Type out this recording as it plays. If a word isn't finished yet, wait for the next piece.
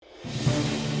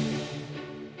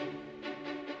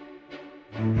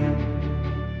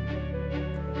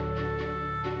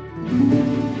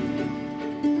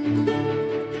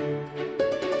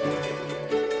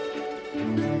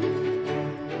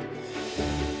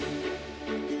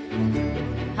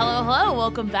Hello.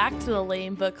 Welcome back to the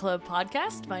Lame Book Club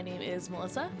podcast. My name is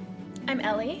Melissa. I'm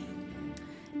Ellie.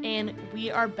 And we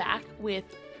are back with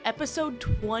episode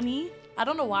 20. I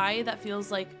don't know why that feels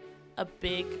like a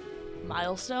big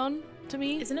milestone to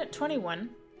me. Isn't it 21?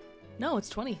 No, it's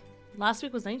 20. Last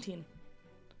week was 19.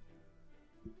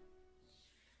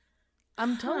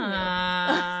 I'm telling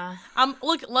you.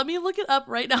 Look, let me look it up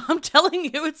right now. I'm telling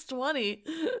you it's 20.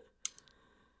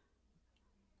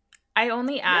 I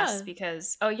only asked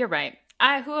because, you're right.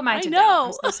 Who am I to know. doubt?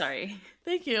 I'm so sorry.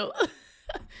 Thank you.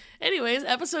 Anyways,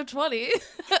 episode 20.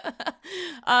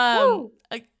 Part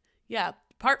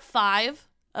 5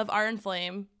 of Iron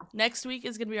Flame. Next week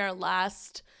is going to be our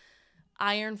last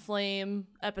Iron Flame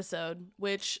episode,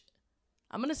 which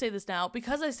I'm going to say this now.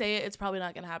 Because I say it, it's probably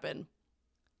not going to happen.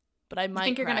 But I might. You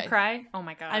think you're going to cry? Oh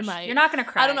my gosh. I might. You're not going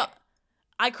to cry. I don't know.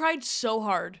 I cried so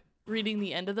hard reading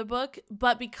the end of the book,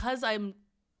 but because I'm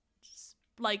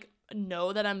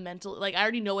know that I'm mentally, I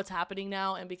already know what's happening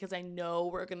now, and because I know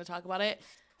we're going to talk about it,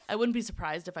 I wouldn't be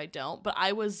surprised if I don't, but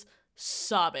I was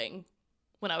sobbing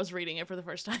when I was reading it for the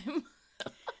first time.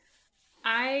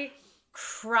 I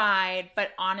cried, but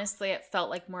honestly, it felt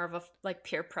like more of a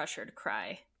peer pressured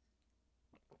cry.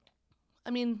 I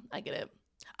mean, I get it.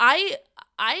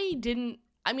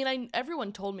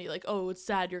 Everyone told me oh, it's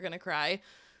sad, you're going to cry.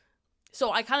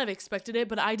 So I kind of expected it,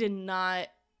 but I did not.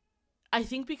 I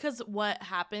think because what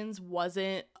happens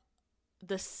wasn't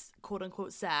this quote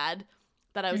unquote sad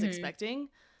that I was expecting,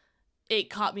 it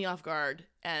caught me off guard,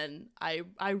 and I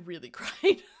really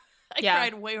cried. I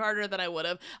cried way harder than I would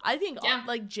have. I think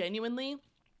genuinely,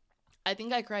 I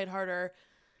think I cried harder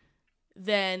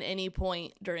than any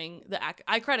point during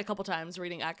I cried a couple times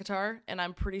reading ACOTAR, and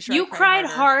I'm pretty sure you cried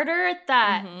harder at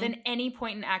that than any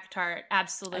point in ACOTAR.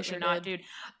 Absolutely not, dude.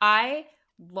 I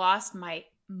lost my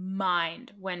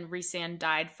mind when Rhysand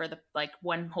died for the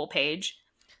one whole page.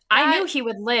 I knew he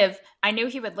would live. I knew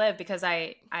he would live because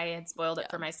I had spoiled it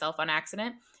for myself on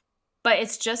accident. But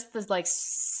it's just this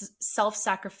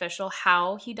self-sacrificial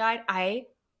how he died. I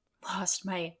lost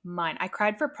my mind. I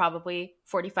cried for probably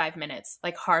 45 minutes,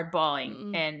 hard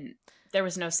bawling, and there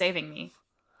was no saving me.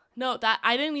 No, that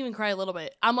I didn't even cry a little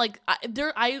bit. I'm I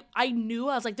knew,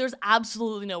 I was there's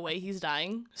absolutely no way he's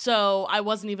dying. So I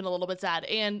wasn't even a little bit sad.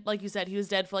 And like you said, he was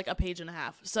dead for a page and a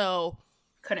half. So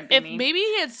couldn't be me. Maybe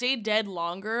he had stayed dead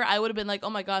longer, I would have been oh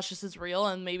my gosh, this is real,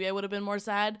 and maybe I would have been more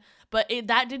sad. But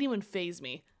that didn't even faze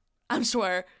me. I'm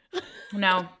sure.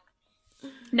 No. I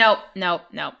mean,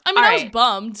 I was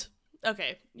bummed.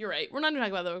 Okay, you're right. We're not even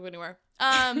talking about that book anymore.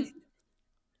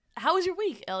 How was your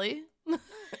week, Ellie?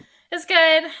 It's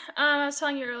good. I was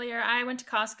telling you earlier, I went to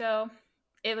Costco.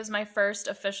 It was my first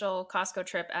official Costco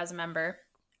trip as a member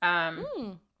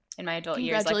in my adult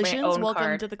years. Congratulations. My own Welcome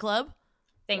card. to the club.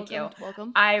 Thank you.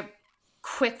 Welcome. I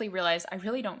quickly realized I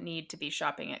really don't need to be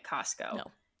shopping at Costco. No.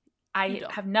 I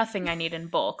have nothing I need in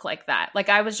bulk like that.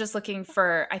 I was just looking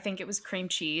for, I think it was cream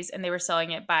cheese, and they were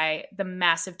selling it by the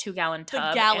massive 2-gallon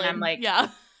tub. And I'm yeah.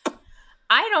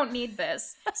 I don't need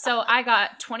this. So I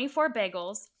got 24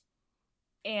 bagels.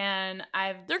 And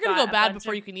they're gonna go bad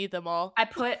before you can eat them all. I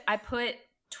put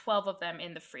 12 of them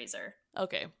in the freezer.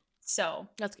 Okay, so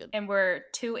that's good. And we're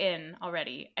 2 in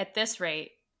already. At this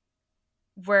rate,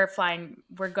 we're flying.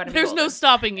 We're gonna. There's no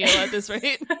stopping you at this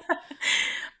rate.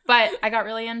 But I got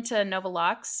really into Nova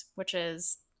Lox, which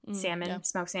is salmon,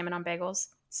 smoked salmon on bagels.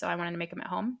 So I wanted to make them at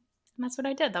home, and that's what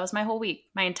I did. That was my whole week,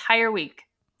 my entire week.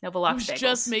 Nova Lox bagels.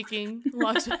 Just making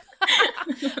lox.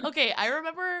 Okay, I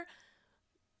remember.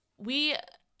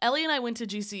 Ellie and I went to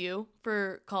GCU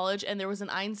for college, and there was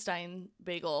an Einstein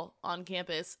bagel on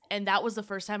campus, and that was the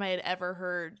first time I had ever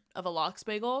heard of a lox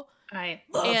bagel. I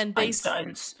love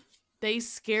Einsteins. They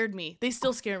scared me. They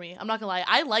still scare me. I'm not gonna lie.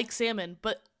 I like salmon,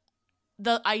 but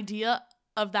the idea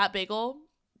of that bagel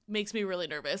makes me really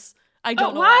nervous. I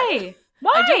don't know why.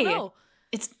 Why? I don't know.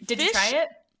 Did you try it?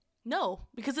 No,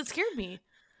 because it scared me.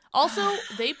 Also,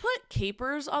 they put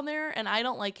capers on there, and I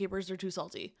don't like capers. They're too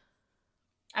salty.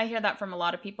 I hear that from a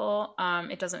lot of people.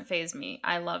 It doesn't faze me.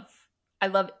 I love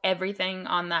everything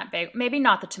on that bagel. Maybe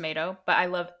not the tomato, but I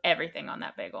love everything on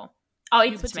that bagel. I'll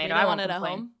eat the tomato. I won't complain. At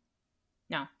home?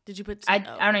 No. Did you put? I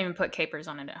don't even put capers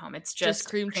on it at home. It's just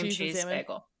cream cheese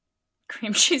bagel.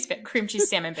 Cream cheese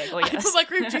salmon bagel. Yes. I put my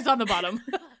cream cheese on the bottom.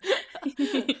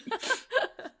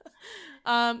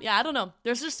 Yeah, I don't know.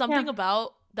 There's just something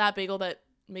about that bagel that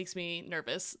makes me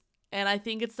nervous, and I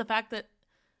think it's the fact that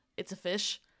it's a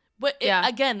fish. But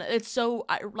again, it's so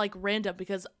random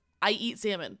because I eat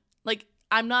salmon. I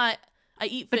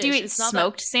eat fish. But do you eat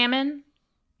smoked salmon?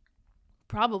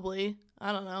 Probably.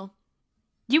 I don't know.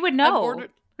 You would know.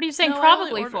 What are you saying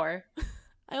probably for?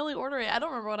 I only order it. I don't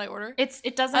remember what I order.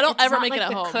 It doesn't. I don't it's ever not make like it at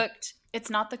the home. Cooked. It's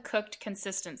not the cooked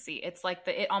consistency. It's like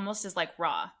it almost is like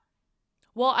raw.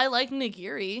 Well, I like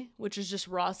nigiri, which is just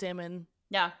raw salmon.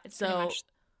 Yeah, it's pretty much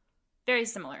very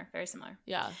similar. Very similar.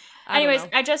 Yeah. Anyways,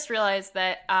 I just realized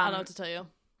that I don't know what to tell you.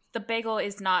 The bagel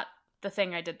is not the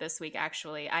thing I did this week.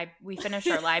 Actually, we finished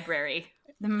our library.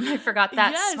 I forgot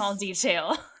that small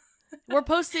detail. We're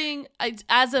posting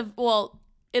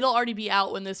it'll already be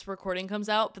out when this recording comes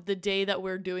out, but the day that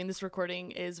we're doing this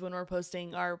recording is when we're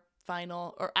posting our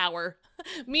final our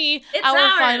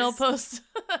final post.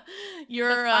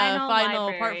 Your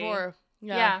final part 4.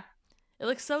 Yeah. It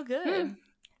looks so good.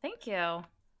 Thank you.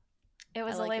 It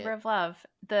was a labor of love.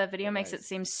 The video makes it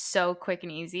seem so quick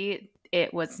and easy.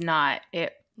 It was not.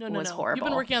 It was horrible. You've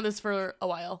been working on this for a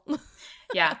while.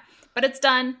 Yeah, but it's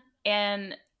done.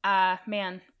 And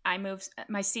man, I moved.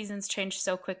 My seasons changed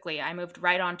so quickly. I moved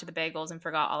right on to the bagels and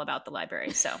forgot all about the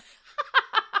library. So,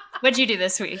 what'd you do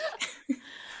this week?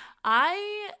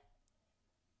 I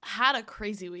had a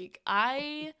crazy week.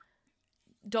 I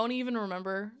don't even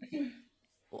remember,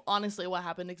 honestly, what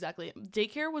happened exactly.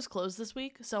 Daycare was closed this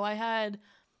week, so I had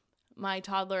my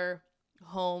toddler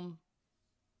home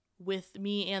with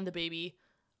me and the baby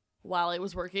while I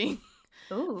was working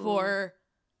for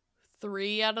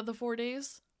 3 out of the 4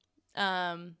 days.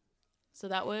 So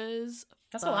that's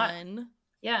fun. A lot.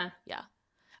 Yeah.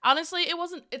 Honestly,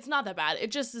 it's not that bad.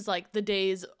 It just is like the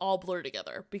days all blur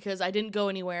together because I didn't go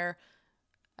anywhere.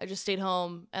 I just stayed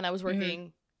home and I was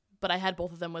working, but I had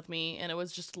both of them with me and it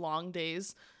was just long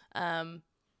days.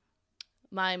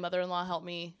 My mother-in-law helped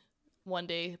me one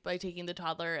day by taking the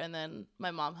toddler, and then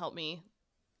my mom helped me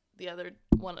the other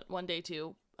one day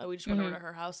too. We just went over to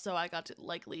her house, so I got to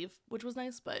leave, which was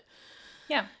nice. But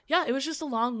yeah, it was just a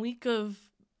long week of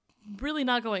really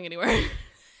not going anywhere.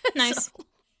 Nice. So.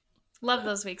 Love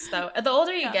those weeks though. The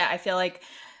older you get, I feel like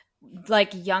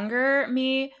younger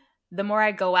me, the more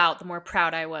I go out, the more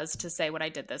proud I was to say what I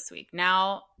did this week.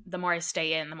 Now, the more I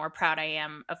stay in, the more proud I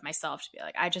am of myself to be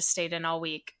like, I just stayed in all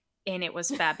week and it was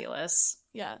fabulous.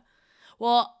 Yeah.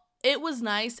 Well, it was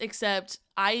nice, except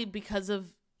I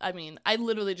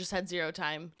literally just had 0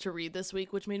 time to read this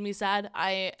week, which made me sad.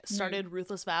 I started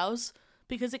Ruthless Vows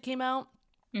because it came out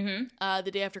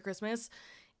the day after Christmas,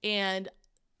 and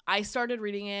I started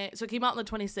reading it. So it came out on the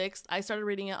 26th. I started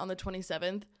reading it on the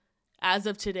 27th. As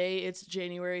of today, it's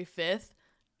January 5th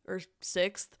or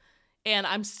 6th, and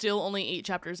I'm still only 8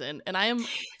 chapters in. And I am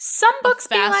some books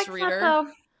fast be like reader. That,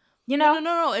 though. You know?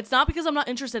 No. It's not because I'm not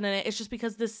interested in it. It's just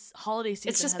because this holiday season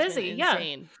it's just has busy. been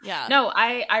insane. Yeah. No,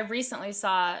 I recently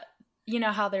saw, you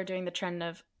know how they're doing the trend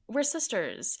of we're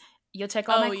sisters. You'll take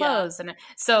all my clothes. And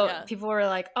so people were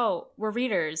like, oh, we're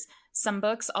readers. Some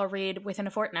books I'll read within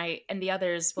a fortnight and the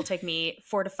others will take me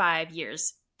 4 to 5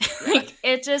 years.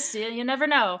 It just, you never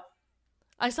know.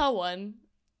 I saw one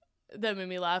that made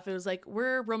me laugh. It was like,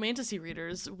 we're romantasy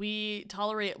readers. We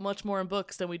tolerate much more in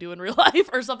books than we do in real life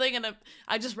or something. And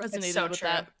I just resonated with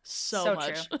that so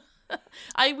much.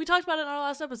 We talked about it in our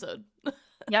last episode.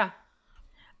 Yeah.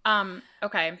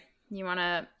 Okay. You want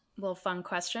a little fun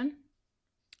question?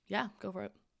 Yeah, go for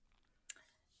it.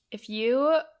 If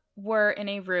you were in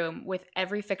a room with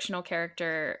every fictional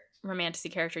character, romantasy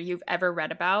character you've ever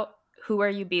read about, who are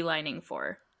you beelining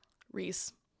for?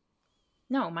 Reese.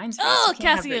 No, mine's Reese. Oh,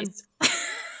 Cassian.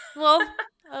 Well,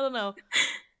 I don't know.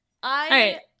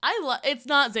 It's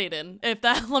not Xaden.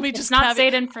 It's not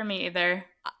Xaden for me either.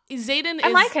 Xaden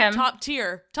is like him. top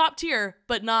tier,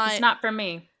 but not. It's not for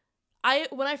me.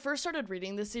 When I first started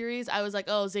reading this series, I was like,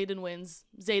 oh, Xaden wins.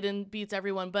 Xaden beats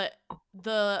everyone. But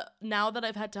now that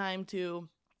I've had time to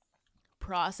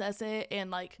process it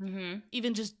and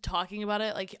even just talking about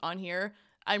it on here,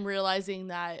 I'm realizing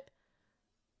that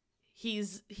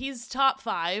he's top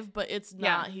 5, but it's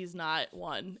not. Yeah. He's not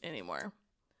 1 anymore.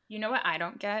 You know what I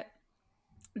don't get?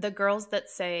 The girls that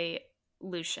say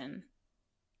Lucian.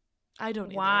 I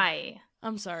don't. Why? Either.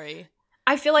 I'm sorry.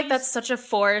 I feel like that's such a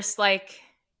force.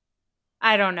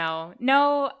 I don't know.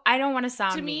 No, I don't want to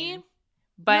sound to mean, me.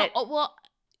 But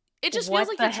it just feels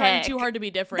like you're trying too hard to be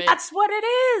different. That's what it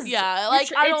is. Yeah,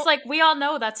 it's like we all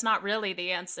know that's not really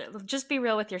the answer. Just be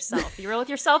real with yourself. Be real with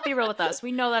yourself. Be real with us.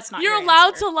 We know that's not. You're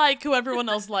allowed to like who everyone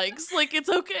else likes. It's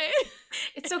okay.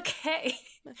 It's okay.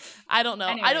 I don't know.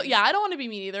 Anyways. I don't want to be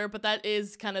mean either, but that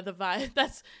is kind of the vibe.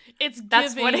 That's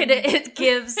what it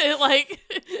gives.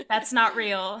 That's not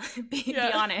real. Be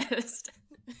honest.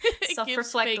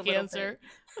 Self-reflect a little answer.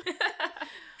 Bit.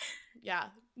 Yeah.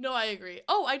 No, I agree.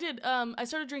 Oh, I did. I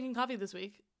started drinking coffee this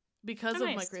week because of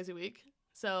my crazy week.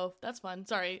 So that's fun.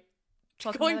 Sorry.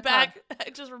 Going back,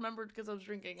 I just remembered because I was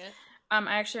drinking it.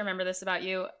 I actually remember this about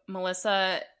you.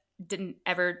 Melissa didn't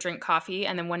ever drink coffee.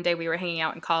 And then one day we were hanging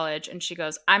out in college and she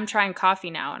goes, I'm trying coffee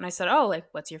now. And I said, oh, like,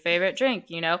 what's your favorite drink?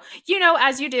 You know,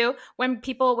 as you do when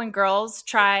girls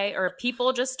try, or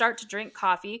people just start to drink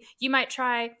coffee, you might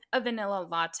try a vanilla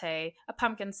latte, a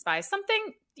pumpkin spice,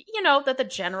 something, that the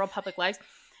general public likes.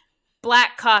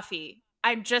 Black coffee.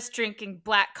 I'm just drinking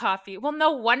black coffee. Well,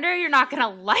 no wonder you're not going to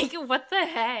like it. What the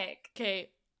heck?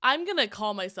 Okay. I'm going to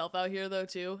call myself out here though,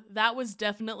 too. That was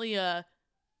definitely a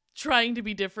trying to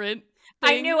be different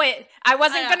thing. I knew it. I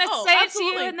wasn't going to say it to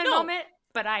you in the moment,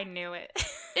 but I knew it.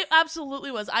 It absolutely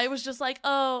was. I was just like,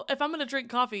 oh, if I'm going to drink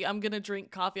coffee, I'm going to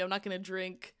drink coffee. I'm not going to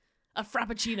drink a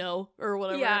frappuccino or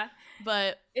whatever. Yeah.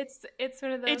 But it's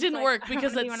one of those. It didn't work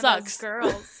because it sucks.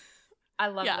 Girls. I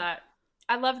love that.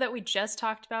 I love that we just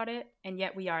talked about it, and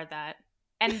yet we are that.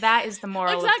 And that is the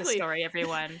moral of the story,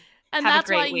 everyone. And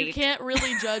that's why you can't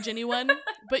really judge anyone,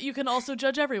 but you can also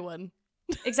judge everyone.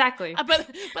 Exactly. But at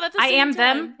the same time, I am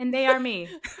them, and they are me.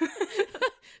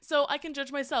 So I can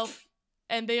judge myself,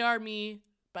 and they are me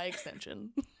by extension.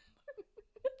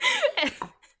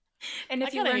 And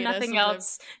if you learn nothing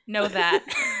else, know that.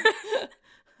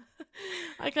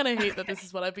 I kind of hate that this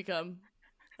is what I've become.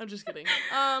 I'm just kidding.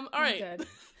 All right.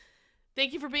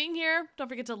 Thank you for being here. Don't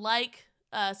forget to like,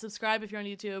 subscribe if you're on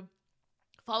YouTube.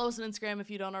 Follow us on Instagram if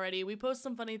you don't already. We post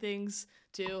some funny things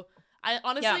too. I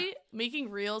honestly, making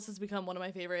reels has become one of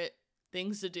my favorite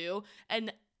things to do.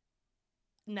 And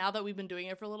now that we've been doing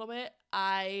it for a little bit,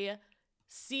 I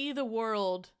see the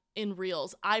world in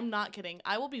reels. I'm not kidding.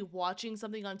 I will be watching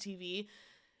something on TV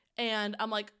and I'm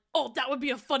like, oh, that would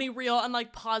be a funny reel, and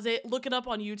like pause it, look it up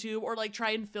on YouTube, or like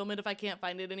try and film it if I can't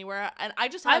find it anywhere. And I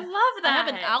just have, I love that. I have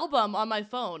an album on my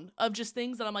phone of just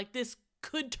things that I'm like, this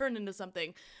could turn into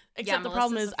something. Except the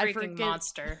problem is I forget.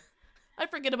 Monster. I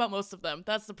forget about most of them.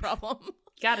 That's the problem.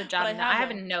 Gotta jot them. I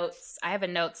have notes. I have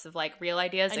notes of like real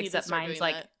ideas, except mine's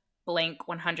like blank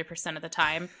 100% of the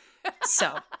time.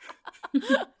 So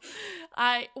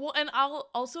and I'll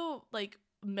also like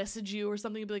message you or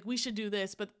something and be like, we should do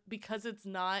this, but because it's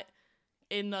not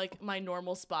in like my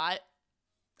normal spot,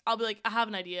 I'll be like, I have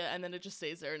an idea, and then it just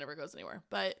stays there and never goes anywhere.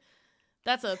 But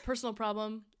that's a personal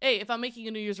problem. Hey, if I'm making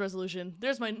a New Year's resolution,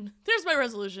 there's my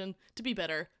resolution to be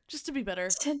better. Just to be better.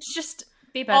 Just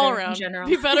be better all around. In general.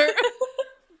 Be better.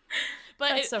 But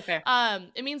that's so fair.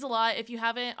 It means a lot. If you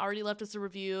haven't already left us a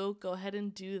review, go ahead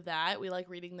and do that. We like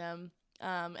reading them.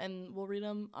 And we'll read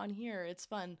them on here. It's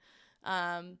fun.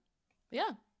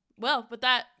 Yeah. Well, with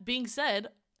that being said,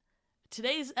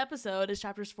 today's episode is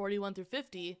chapters 41 through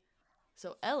 50.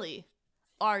 So, Ellie,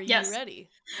 are you ready?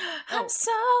 I'm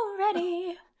so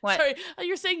ready. What? Sorry,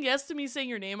 you're saying yes to me saying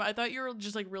your name. I thought you were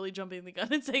just like really jumping the gun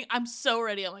and saying, I'm so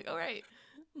ready. I'm like, all right.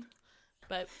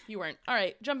 But you weren't. All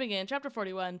right, jumping in. Chapter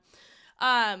 41.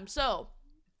 So,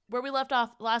 where we left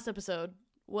off last episode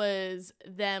was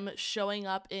them showing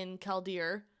up in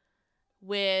Kaldir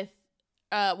with,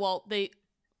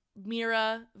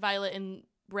 Mira, Violet, and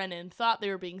Brennan thought they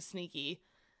were being sneaky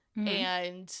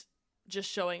and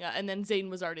just showing up. And then Xaden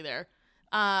was already there.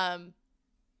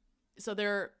 So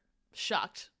they're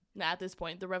shocked at this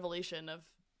point, the revelation of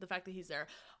the fact that he's there.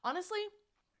 Honestly,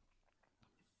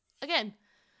 again,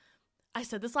 I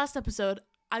said this last episode,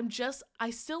 I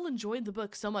still enjoyed the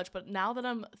book so much, but now that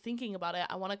I'm thinking about it,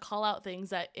 I want to call out things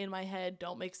that in my head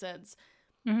don't make sense.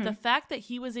 The fact that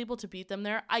he was able to beat them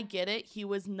there, I get it. He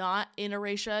was not in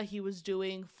Eratia. He was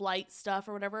doing flight stuff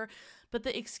or whatever. But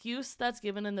the excuse that's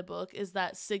given in the book is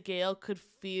that Sigale could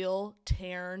feel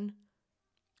Tairn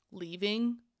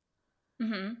leaving.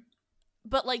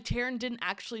 But, like, Tairn didn't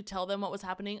actually tell them what was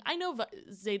happening. I know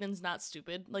Xaden's not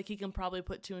stupid. Like, he can probably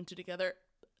put two and two together.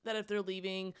 That if they're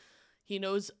leaving, he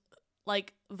knows,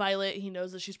 like, Violet, he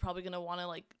knows that she's probably going to want to,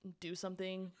 like, do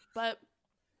something. But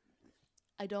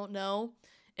I don't know.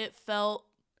 It felt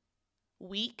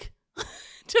weak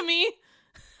to me.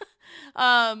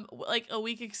 Like a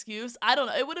weak excuse. I don't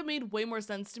know. It would have made way more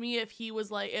sense to me if he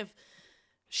was like, if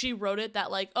she wrote it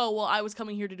that like, oh, well, I was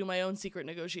coming here to do my own secret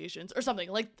negotiations or something.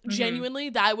 Like, genuinely,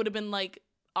 that would have been like,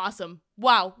 awesome.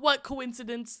 Wow, what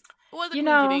coincidence. What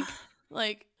a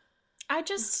like,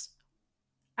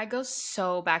 I go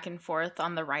so back and forth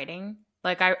on the writing.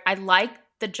 Like, I like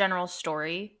the general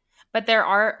story. But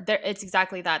it's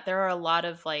exactly that. There are a lot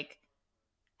of like,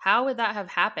 how would that have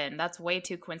happened? That's way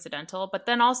too coincidental. But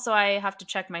then also I have to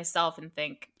check myself and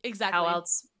think, exactly, how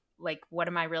else, like, what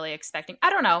am I really expecting? I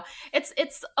don't know. It's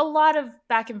a lot of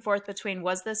back and forth between,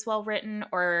 was this well written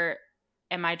or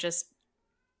am I just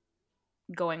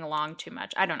going along too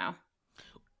much? I don't know.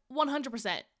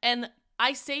 100%. And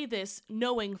I say this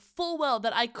knowing full well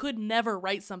that I could never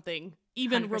write something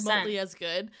even 100%. Remotely as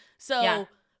good. So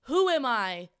who am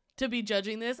I to be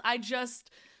judging this.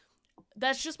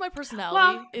 That's just my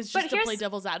personality, is just to play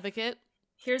devil's advocate.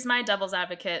 Here's my devil's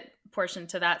advocate portion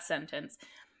to that sentence.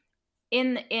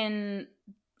 I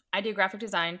do graphic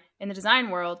design. In the design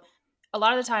world, a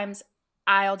lot of the times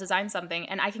I'll design something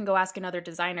and I can go ask another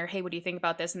designer, hey, what do you think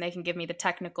about this? And they can give me the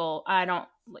technical,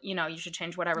 you should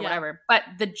change whatever. But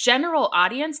the general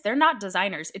audience, they're not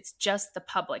designers. It's just the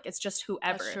public. It's just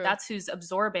whoever. That's who's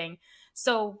absorbing.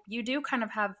 So you do kind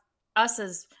of have, us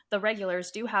as the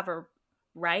regulars do have a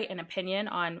right, an opinion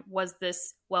on, was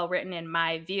this well written in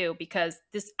my view, because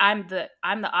I'm the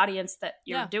audience that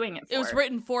you're doing it for. It was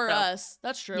written for us.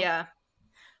 That's true. Yeah.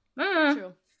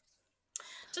 True.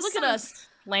 Just look at us.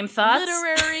 Lame thoughts.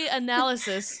 Literary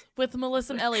analysis with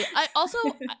Melissa and Ellie. I also,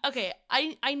 okay,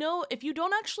 I know if you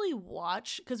don't actually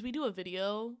watch, because we do a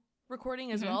video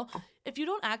recording as well, if you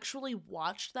don't actually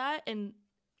watch that and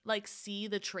like see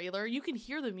the trailer, you can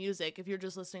hear the music if you're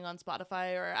just listening on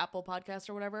Spotify or Apple Podcasts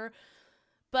or whatever.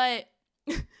 But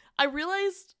I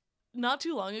realized not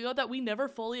too long ago that we never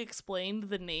fully explained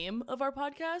the name of our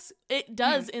podcast. It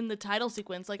does in the title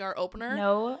sequence, like our opener.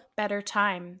 No better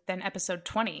time than episode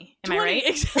 20. Am I right?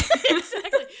 Exactly.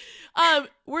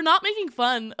 We're not making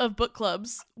fun of book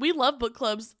clubs. We love book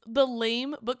clubs. The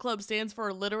lame book club stands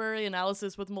for Literary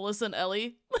Analysis with Melissa and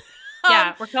Ellie.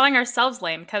 Yeah, we're calling ourselves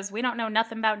lame because we don't know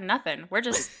nothing about nothing. We're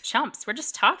just chumps. We're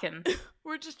just talking.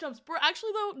 We're just chumps. We're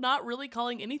actually, though, not really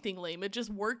calling anything lame. It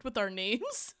just worked with our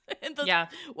names and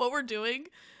what we're doing.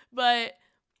 But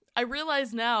I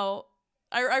realize now,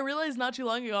 I realized not too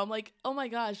long ago, I'm like, oh my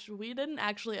gosh, we didn't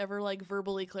actually ever like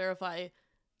verbally clarify.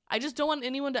 I just don't want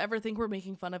anyone to ever think we're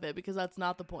making fun of it, because that's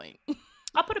not the point.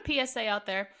 I'll put a PSA out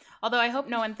there. Although I hope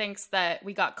no one thinks that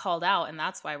we got called out and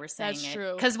that's why we're saying it. That's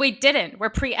true. Because we didn't. We're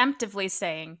preemptively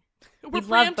saying we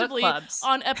love book clubs.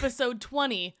 On episode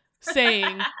 20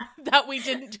 saying that we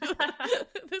didn't do that.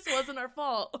 This wasn't our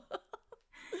fault.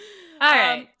 All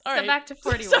right. So back to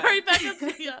 41. Sorry, back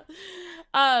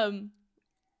to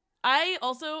I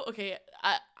also, okay,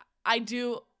 I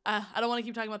do, I don't want to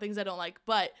keep talking about things I don't like,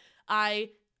 but I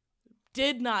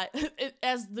did not,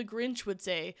 as the Grinch would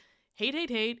say,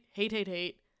 hate,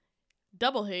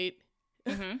 double hate,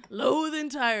 loathe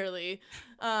entirely.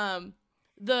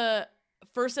 The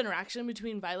first interaction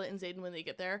between Violet and Xaden when they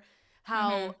get there,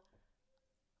 how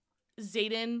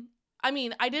Xaden, I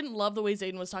mean, I didn't love the way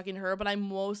Xaden was talking to her, but I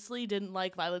mostly didn't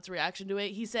like Violet's reaction to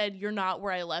it. He said, "You're not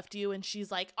where I left you," and she's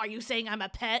like, "Are you saying I'm a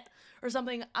pet or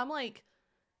something?" I'm like,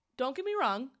 don't get me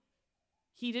wrong,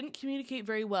 he didn't communicate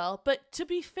very well, but to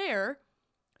be fair,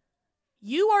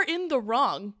 you are in the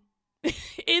wrong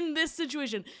in this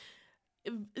situation.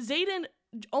 Xaden,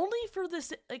 only for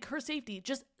this, like, her safety,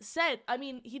 just said, I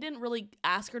mean, he didn't really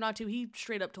ask her not to, he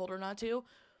straight up told her not to,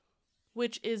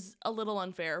 which is a little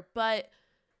unfair, but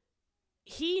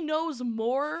he knows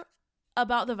more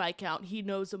about the Viscount, he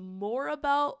knows more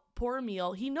about poor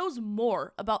Emil, he knows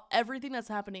more about everything that's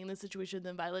happening in this situation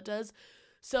than Violet does,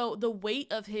 so the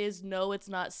weight of his "no, it's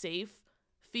not safe"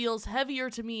 feels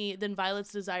heavier to me than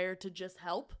Violet's desire to just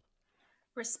help.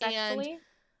 Respectfully,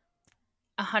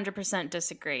 100%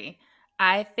 disagree.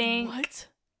 I think... What?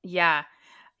 Yeah,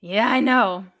 I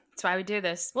know. That's why we do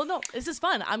this. Well, no, this is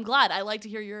fun. I'm glad. I like to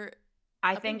hear your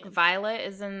I think Violet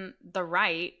is in the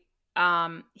right.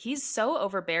 He's so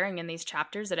overbearing in these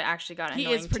chapters that it actually got annoying to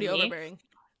me. He is pretty overbearing.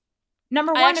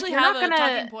 Number one, I actually have a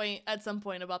talking point at some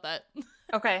point about that.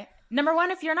 Okay. Number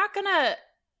one, if you're not going to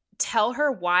tell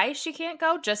her why she can't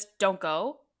go, just don't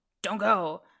go. Don't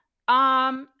go.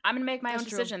 I'm going to make my own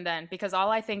decision then, because all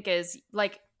I think is,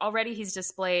 like, already he's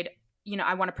displayed,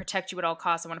 I want to protect you at all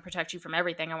costs. I want to protect you from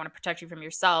everything. I want to protect you from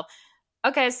yourself.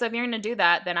 Okay, so if you're going to do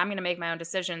that, then I'm going to make my own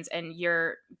decisions, and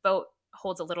your vote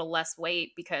holds a little less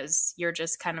weight because you're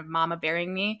just kind of mama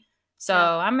bearing me. So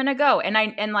I'm going to go.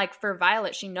 And like for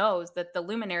Violet, she knows that the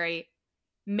Luminary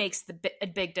makes a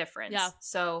big difference. Yeah.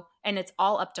 So, and it's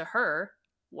all up to her.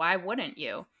 Why wouldn't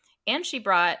you? And she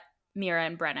brought Mira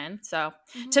and Brennan. So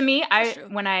to me,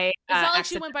 when I it's not like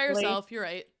she went by herself. You're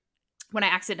right. When I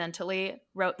accidentally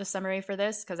wrote the summary for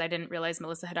this, because I didn't realize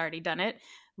Melissa had already done it.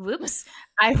 Whoops.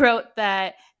 I wrote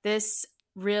that this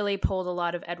really pulled a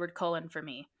lot of Edward Cullen for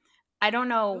me. I don't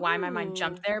know why my mind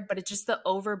jumped there, but it's just the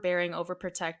overbearing,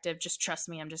 overprotective, just trust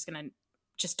me, I'm just going to,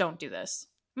 just don't do this.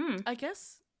 I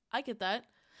guess I get that.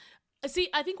 See,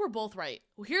 I think we're both right.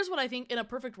 Here's what I think in a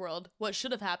perfect world, what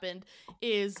should have happened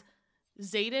is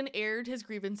Xaden aired his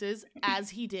grievances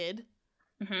as he did.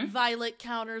 Violet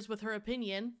counters with her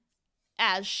opinion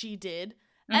as she did.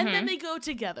 And then they go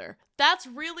together. That's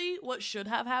really what should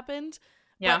have happened,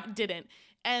 but didn't.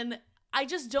 And I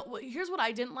just don't, here's what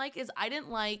I didn't like is I didn't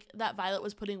like that Violet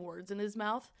was putting words in his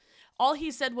mouth. all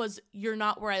he said was, "You're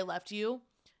not where I left you."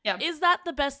 Yeah. Is that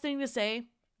the best thing to say?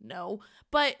 No.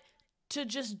 But to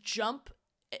just jump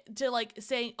to like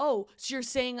saying, "Oh, so you're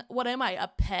saying, what am I, a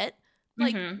pet?"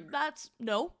 Like, that's,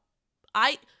 no.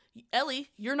 Ellie,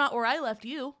 you're not where I left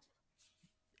you.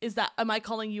 Am I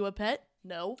calling you a pet?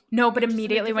 No. No, but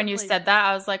immediately when you said that,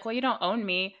 I was like, well, you don't own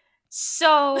me.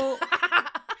 So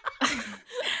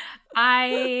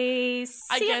I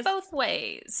see it both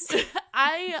ways.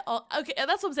 Okay,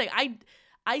 that's what I'm saying.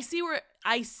 I see where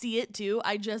I see it too.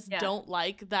 I just don't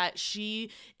like that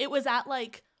it was at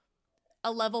like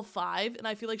a level 5, and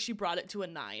I feel like she brought it to a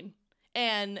 9.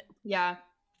 And yeah,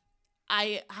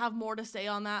 I have more to say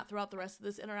on that throughout the rest of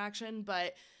this interaction,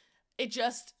 but it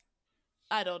just,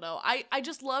 I don't know. I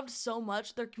just loved so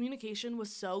much. Their communication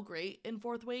was so great in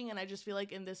Fourth Wing, and I just feel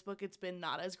like in this book it's been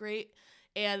not as great.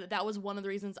 And that was one of the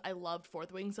reasons I loved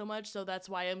Fourth Wing so much. So that's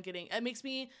why it makes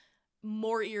me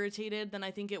more irritated than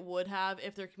I think it would have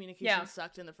if their communication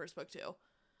sucked in the first book too.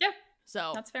 Yeah.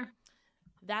 So that's fair.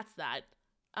 That's that.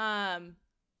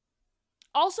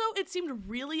 Also, it seemed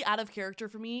really out of character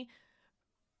for me.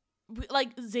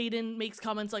 Like, Xaden makes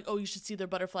comments like, "Oh, you should see their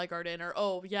butterfly garden," or,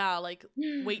 "Oh, yeah, like,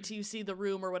 wait till you see the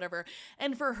room," or whatever.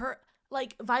 And for her,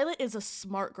 like, Violet is a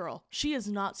smart girl. She is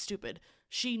not stupid.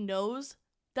 She knows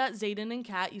that Xaden and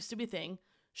Kat used to be a thing.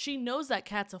 She knows that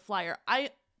Kat's a flyer.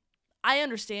 I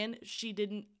understand she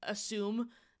didn't assume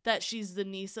that she's the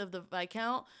niece of the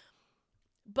Viscount,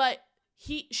 but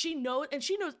she knows, and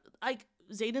she knows, like,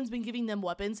 Xaden's been giving them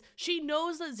weapons. She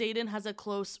knows that Xaden has a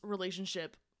close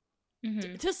relationship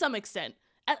to some extent,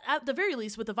 at the very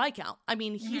least with the Viscount. I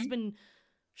mean,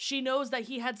 she knows that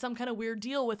he had some kind of weird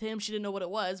deal with him. She didn't know what it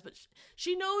was, but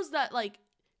she knows that, like,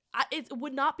 it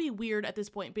would not be weird at this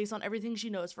point, based on everything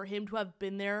she knows, for him to have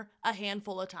been there a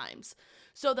handful of times.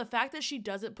 So the fact that she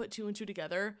doesn't put 2 and 2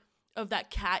 together, of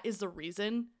that Kat is the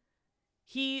reason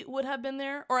he would have been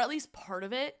there, or at least part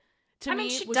of it, to me,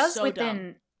 she was does so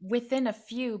dumb. Within a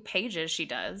few pages, she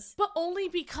does. But only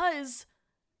because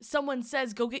someone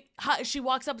says, "Go get," she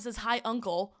walks up and says, "Hi,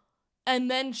 uncle," and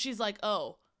then she's like,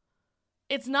 "Oh."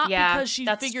 It's not because she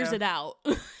figures it out.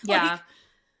 Yeah.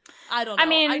 I don't know. I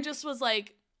mean, I just was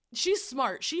like, she's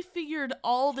smart. She figured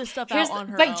all this stuff out on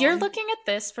her own. But you're looking at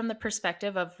this from the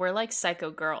perspective of, we're like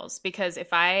psycho girls. Because if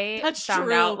I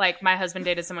found out, like, my husband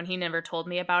dated someone he never told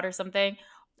me about or something,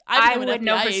 I would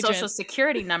know her social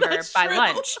security number by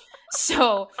lunch.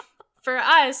 So for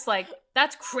us, like,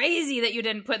 that's crazy that you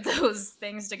didn't put those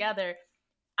things together.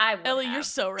 Ellie, you're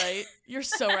so right. You're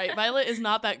so right. Violet is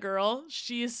not that girl.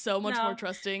 She is so much more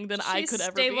trusting than I could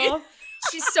ever be.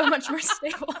 She's so much more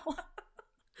stable.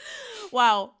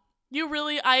 Wow. You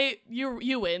really,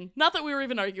 you win. Not that we were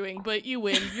even arguing, but you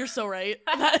win. You're so right.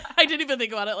 I didn't even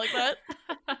think about it like that.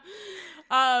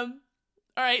 All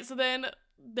right, so then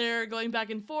they're going back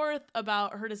and forth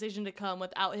about her decision to come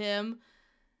without him.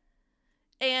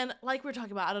 And like we're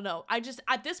talking about, I don't know. I just,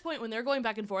 at this point, when they're going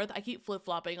back and forth, I keep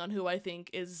flip-flopping on who I think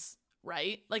is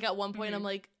right. Like, at one point, I'm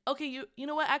like, okay, you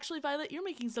know what? Actually, Violet, you're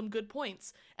making some good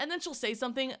points. And then she'll say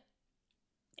something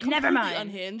never mind,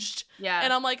 unhinged. Yeah.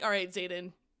 And I'm like, all right,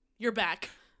 Xaden, you're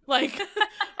back. Like,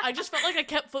 I just felt like I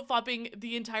kept flip-flopping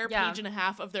the entire page and a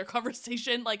half of their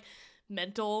conversation, like,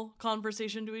 mental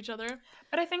conversation to each other.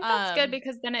 But I think that's good,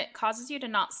 because then it causes you to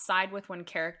not side with one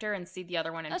character and see the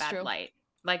other one in bad light.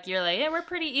 Like, you're like, yeah, we're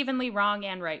pretty evenly wrong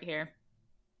and right here.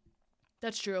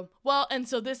 That's true. Well, and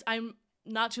so this, I'm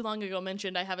not too long ago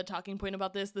mentioned I have a talking point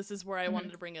about this. This is where I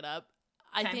wanted to bring it up.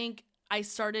 Okay. I think I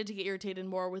started to get irritated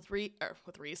more with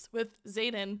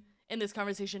Xaden in this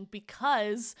conversation,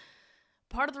 because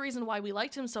part of the reason why we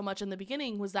liked him so much in the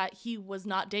beginning was that he was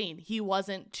not Dane. He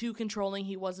wasn't too controlling.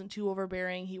 He wasn't too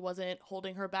overbearing. He wasn't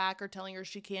holding her back or telling her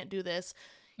she can't do this.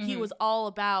 He was all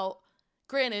about,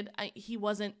 granted, he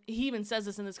even says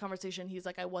this in this conversation. He's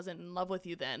like, I wasn't in love with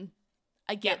you then.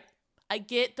 I get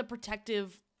the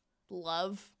protective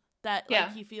love that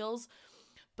he feels,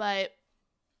 but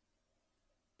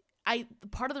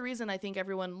part of the reason I think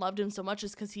everyone loved him so much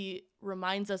is because he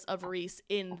reminds us of Rhys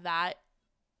in that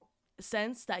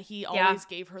sense, that he always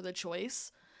gave her the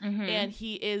choice, and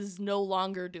he is no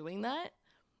longer doing that.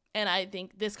 And I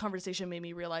think this conversation made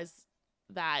me realize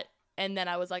that. And then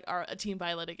I was like, a Team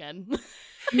Violet again.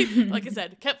 Like I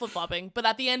said, kept flip-flopping. But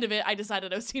at the end of it, I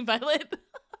decided I was Team Violet.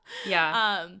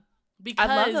 Yeah. Because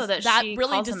I love, though, that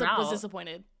really was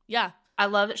disappointed. Yeah. I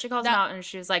love that she calls him out, and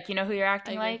she was like, you know who you're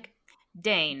acting like?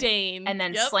 Dane. And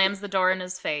then slams the door in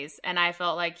his face. And I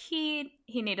felt like he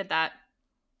needed that.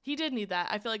 He did need that.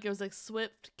 I feel like it was like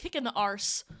swift kick in the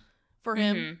arse for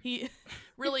him. He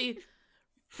really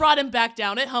brought him back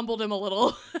down. It humbled him a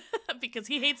little. because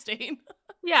he hates Dane.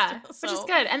 Yeah, which is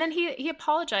good. And then he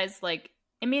apologized like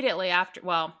immediately after.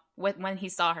 Well, when he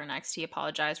saw her next, he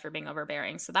apologized for being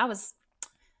overbearing. So that was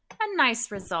a nice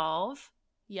resolve.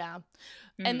 Yeah.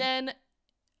 And then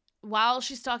while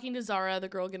she's talking to Zara, the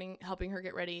girl helping her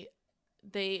get ready,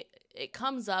 it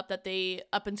comes up that they,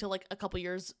 up until like a couple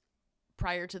years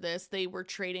prior to this, they were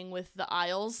trading with the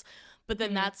Isles, but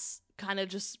then that's kind of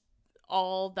just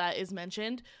all that is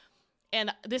mentioned.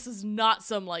 And this is not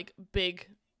some like big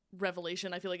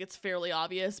revelation. I feel like it's fairly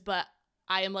obvious, but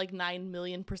I am like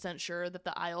 9,000,000% sure that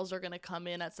the Isles are going to come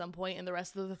in at some point in the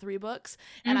rest of the 3 books.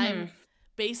 And I'm,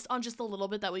 based on just a little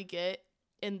bit that we get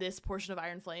in this portion of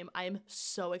Iron Flame, I am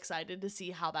so excited to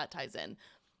see how that ties in.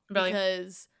 Really?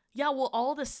 Because, yeah, well,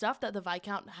 all the stuff that the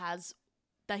Viscount has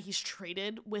that he's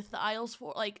traded with the Isles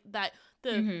for, like that,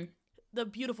 the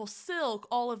beautiful silk,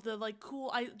 all of the like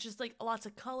cool, just like lots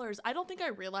of colors. I don't think I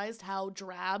realized how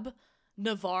drab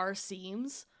Navarre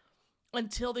seems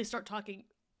until they start talking.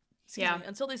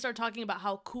 Until they start talking about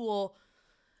how cool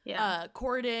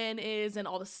Corydon is and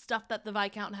all the stuff that the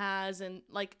Viscount has and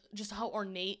like just how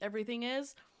ornate everything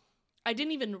is. I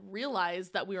didn't even realize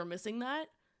that we were missing that.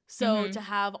 So to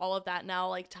have all of that now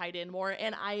like tied in more,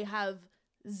 and I have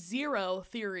zero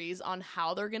theories on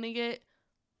how they're gonna get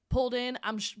pulled in.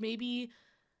 Maybe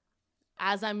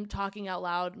as I'm talking out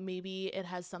loud, maybe it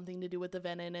has something to do with the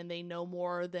Venin and they know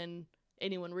more than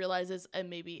anyone realizes, and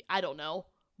maybe I don't know,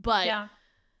 but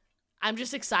I'm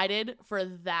just excited for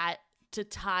that to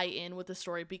tie in with the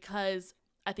story because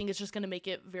I think it's just going to make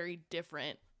it very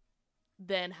different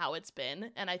than how it's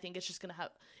been. And I think it's just going to have,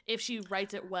 if she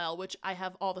writes it well, which I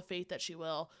have all the faith that she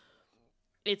will,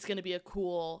 it's going to be a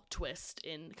cool twist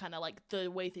in kind of like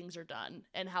the way things are done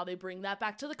and how they bring that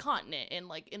back to the continent and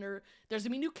like there's going to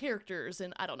be new characters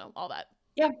and I don't know, all that.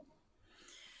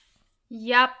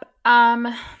 Yep.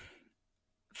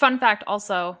 Fun fact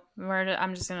also,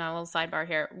 I'm just going to a little sidebar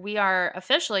here. We are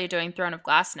officially doing Throne of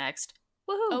Glass next.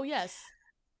 Woohoo. Oh, yes.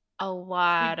 A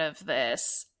lot of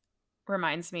this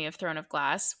reminds me of Throne of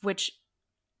Glass, which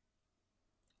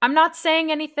I'm not saying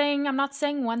anything. I'm not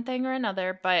saying one thing or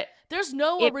another, but there's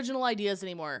no original ideas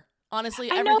anymore.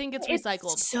 Honestly, everything gets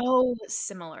recycled. It's so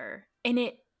similar.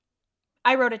 And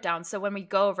I wrote it down. So when we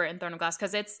go over it in Throne of Glass,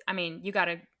 because it's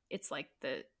like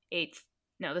the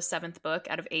 7th book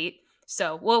out of 8.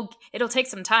 So it'll take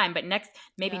some time, but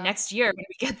next year when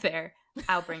we get there,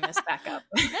 I'll bring this back up.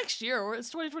 Next year, it's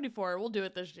 2024. We'll do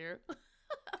it this year.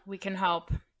 We can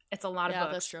hope. It's a lot of books.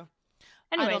 Yeah, that's true.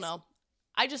 Anyways. I don't know.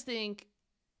 I just think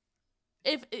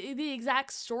if the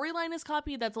exact storyline is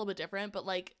copied, that's a little bit different. But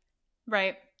like,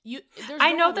 right?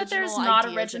 I know that there's not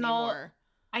original. Anymore.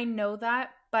 I know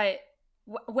that, but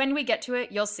when we get to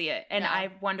it, you'll see it, and I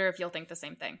wonder if you'll think the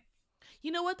same thing.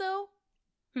 You know what though?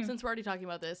 Since we're already talking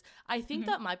about this, I think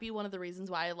that might be one of the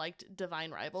reasons why I liked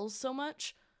Divine Rivals so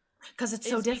much. Because it's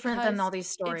so different than all these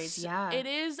stories. It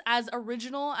is as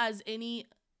original as any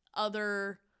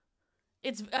other.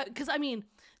 It's because I mean,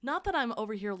 not that I'm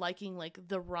over here liking like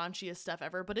the raunchiest stuff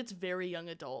ever, but it's very young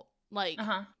adult. Like,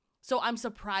 so I'm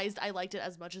surprised I liked it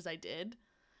as much as I did.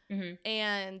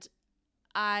 And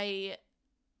I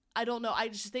don't know. I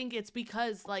just think it's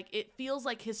because like it feels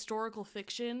like historical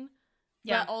fiction.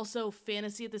 But also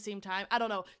fantasy at the same time. I don't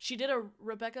know. She did a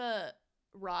Rebecca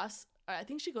Ross. I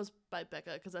think she goes by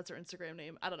Becca because that's her Instagram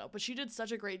name. I don't know. But she did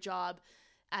such a great job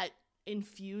at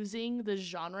infusing the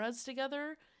genres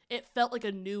together. It felt like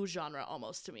a new genre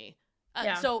almost to me.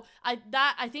 So I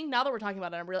think now that we're talking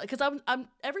about it, I'm really, because I'm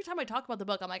every time I talk about the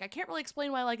book, I'm like, I can't really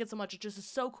explain why I like it so much. It just is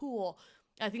so cool.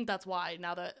 I think that's why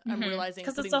now that I'm realizing,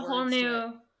 because it's a whole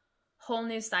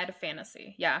new side of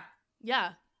fantasy.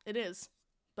 Yeah, it is.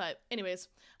 But anyways,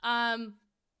 I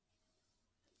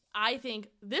think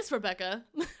this Rebecca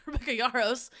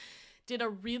Yarros did a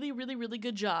really, really, really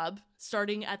good job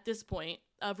starting at this point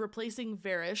of replacing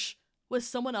Varys with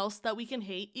someone else that we can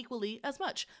hate equally as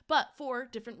much, but for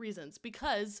different reasons,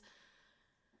 because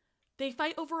they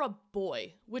fight over a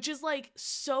boy, which is like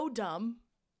so dumb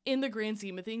in the grand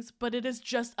scheme of things, but it is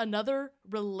just another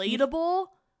relatable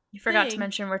You forgot to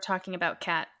mention we're talking about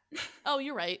Cat. Oh,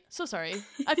 you're right. So sorry.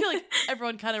 I feel like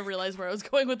everyone kind of realized where I was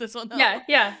going with this one, though.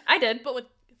 Yeah, I did. But with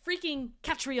freaking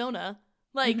Catriona,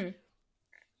 like,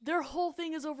 their whole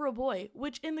thing is over a boy,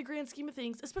 which in the grand scheme of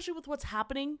things, especially with what's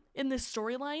happening in this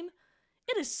storyline,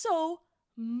 it is so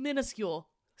minuscule.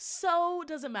 So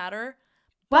doesn't matter.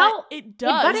 Well, it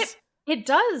does. It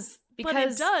does. Because but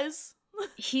it does.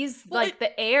 He's like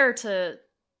the heir to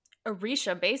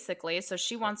Orisha, basically, so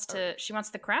she wants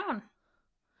the crown.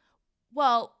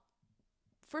 Well,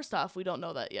 first off, we don't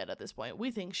know that yet at this point. We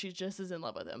think she just is in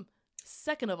love with him.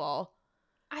 Second of all,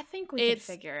 I think we could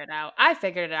figure it out. I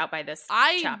figured it out by this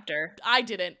chapter. I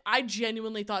didn't. I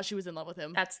genuinely thought she was in love with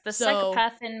him. That's the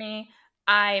psychopath in me.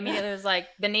 I immediately was like,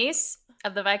 the niece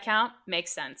of the Viscount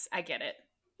makes sense. I get it.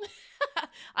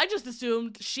 I just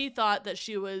assumed she thought that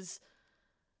she was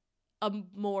a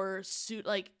more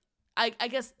like, I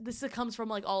guess this comes from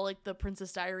like all like the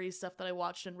Princess Diaries stuff that I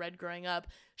watched and read growing up.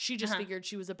 She just figured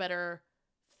she was a better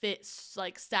fit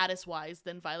like status wise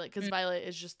than Violet, because Violet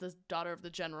is just the daughter of the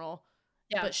general.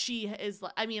 Yeah. But she is,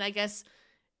 I mean, I guess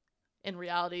in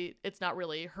reality, it's not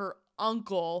really. Her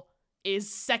uncle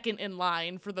is second in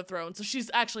line for the throne, so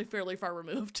she's actually fairly far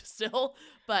removed still.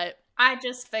 But I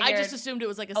just assumed it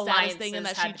was like a status thing, and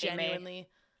that she genuinely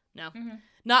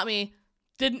not me.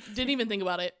 Didn't even think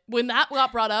about it. When that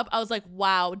got brought up, I was like,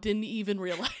 wow, didn't even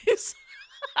realize.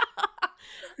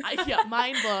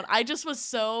 Mind blown. I just was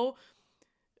so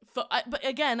but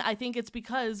again, I think it's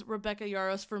because Rebecca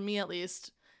Yarros, for me at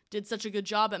least, did such a good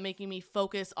job at making me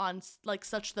focus on like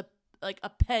such a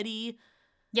petty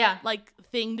like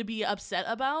thing to be upset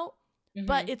about.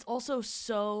 But it's also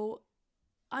so,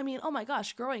 I mean, oh my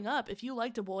gosh, growing up, if you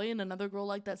liked a boy and another girl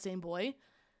liked that same boy,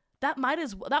 that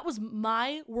was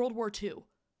my World War II.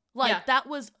 Like that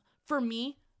was, for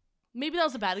me, maybe that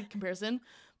was a bad comparison,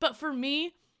 but for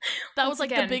me, that was like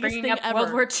the biggest thing ever.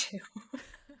 World War II.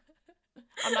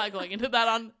 I'm not going into that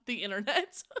on the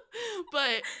internet,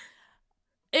 but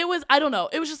it was, I don't know.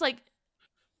 It was just like,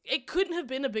 it couldn't have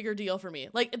been a bigger deal for me.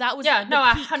 Like that was, I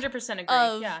 100%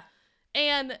 agree.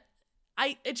 And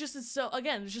it just is so,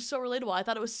 again, it's just so relatable. I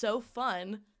thought it was so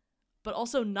fun, but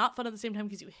also not fun at the same time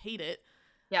because you hate it.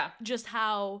 Yeah. Just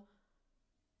how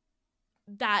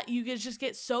that you could just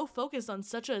get so focused on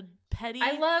such a petty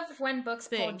I love when books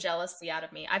pull jealousy out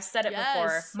of me. I've said it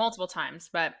before multiple times,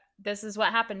 but this is what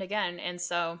happened again. And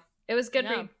so it was good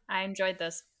read. I enjoyed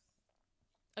this.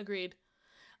 Agreed.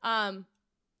 And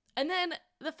then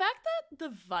the fact that the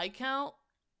Viscount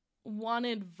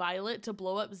wanted Violet to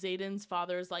blow up Xaden's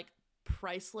father's like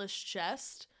priceless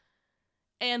chest,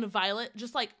 and Violet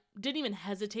just like didn't even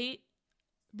hesitate,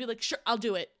 be like, sure, I'll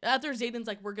do it. After Xaden's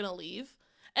like, we're gonna leave.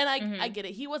 And I get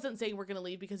it. He wasn't saying we're gonna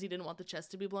leave because he didn't want the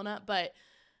chest to be blown up, but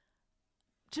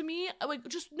to me, like,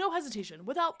 just no hesitation,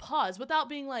 without pause, without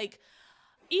being like,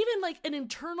 even like an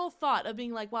internal thought of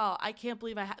being like, wow, I can't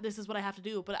believe this is what I have to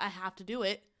do, but I have to do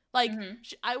it. Like,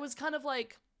 I was kind of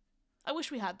like, I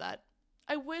wish we had that.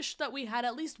 I wish that we had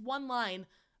at least one line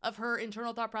of her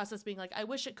internal thought process being like, I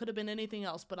wish it could have been anything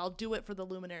else, but I'll do it for the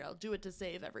Luminary. I'll do it to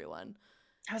save everyone.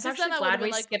 I was actually glad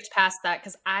we skipped past that,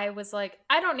 because I was like,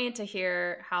 I don't need to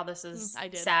hear how this is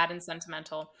sad and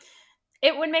sentimental.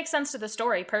 It would make sense to the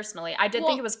story, personally. I did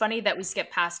think it was funny that we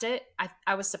skipped past it.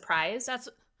 I was surprised. That's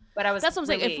what I'm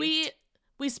saying. If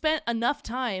we spent enough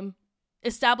time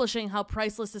establishing how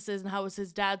priceless this is and how it was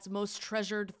his dad's most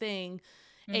treasured thing,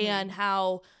 and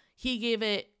how he gave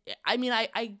it, I mean,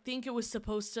 I think it was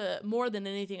supposed to, more than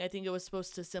anything, I think it was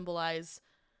supposed to symbolize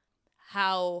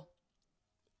how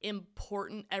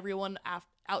important everyone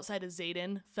outside of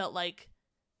Xaden felt like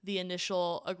the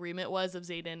initial agreement was of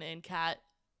Xaden and Kat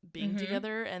being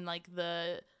together, and like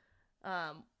the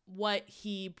what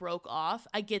he broke off.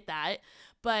 I get that,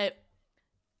 but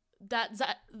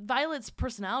Violet's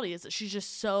personality is that she's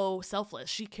just so selfless.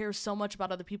 She cares so much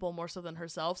about other people more so than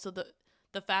herself. So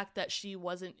the fact that she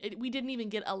wasn't, we didn't even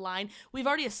get a line. We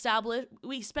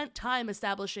spent time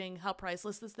establishing how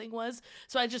priceless this thing was.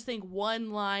 So I just think one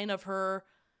line of her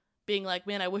being like,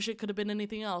 man, I wish it could have been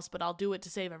anything else, but I'll do it to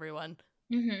save everyone.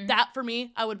 That, for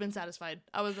me, I would have been satisfied.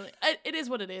 I was really, it is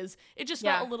what it is. It just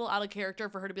felt a little out of character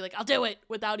for her to be like, I'll do it,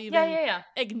 without even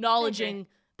acknowledging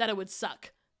that it would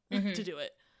suck to do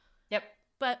it. Yep.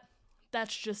 But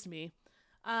that's just me.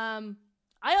 I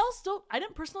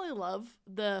didn't personally love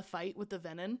the fight with the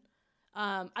Venin.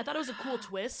 I thought it was a cool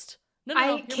twist.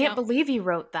 I can't believe you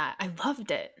wrote that. I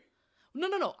loved it.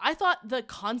 No. I thought the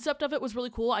concept of it was really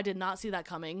cool. I did not see that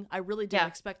coming. I really didn't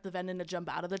expect the Venin to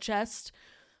jump out of the chest.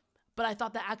 But I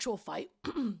thought the actual fight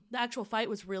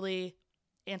was really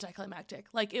anticlimactic.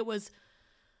 Like, it was,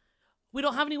 we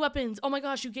don't have any weapons. Oh my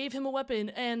gosh, you gave him a weapon,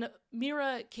 and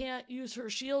Mira can't use her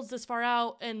shields this far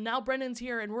out, and now Brennan's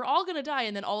here, and we're all gonna die,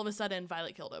 and then all of a sudden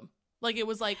Violet killed him. Like, it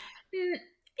was like,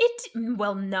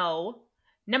 no.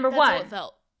 Number that's one, how it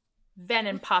felt.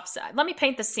 Venin pops out. Let me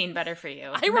paint the scene better for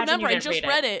you. I remember, I just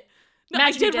read it. No,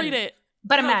 I did read it.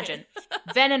 But imagine,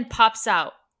 Venin pops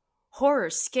out. Horror,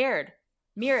 scared.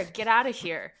 Mira, get out of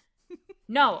here.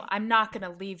 No, I'm not going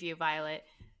to leave you, Violet.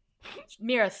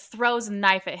 Mira throws a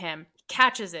knife at him,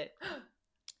 catches it.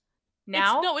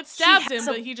 Now, it stabs him,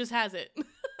 but he just has it.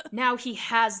 Now he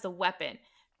has the weapon.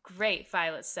 Great,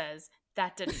 Violet says.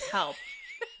 That didn't help.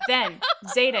 Then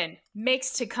Xaden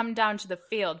makes to come down to the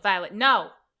field. Violet, no.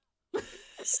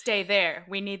 Stay there.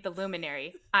 We need the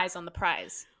luminary. Eyes on the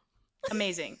prize.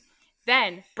 Amazing.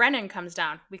 Then Brennan comes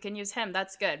down. We can use him.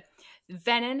 That's good.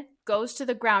 Venom goes to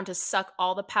the ground to suck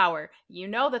all the power. You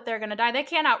know that they're going to die. They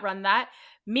can't outrun that.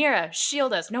 Mira,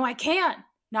 shield us. No, I can't.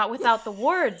 Not without the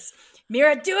wards.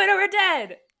 Mira, do it or we're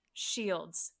dead.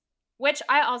 Shields. Which,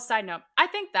 side note, I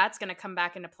think that's going to come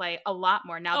back into play a lot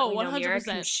more now that we know 100%. Mira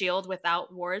can shield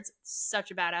without wards.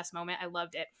 Such a badass moment. I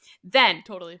loved it. Then,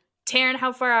 totally. Taryn,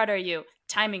 how far out are you?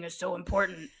 Timing is so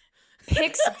important.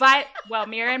 Picks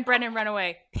Mira and Brennan run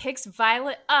away. Picks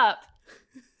Violet up.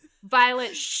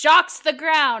 Violet shocks the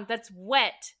ground that's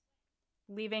wet,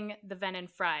 leaving the venom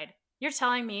fried. You're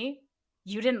telling me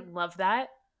you didn't love that?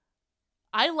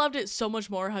 I loved it so much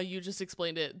more how you just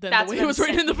explained it than the way it was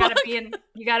written in the book.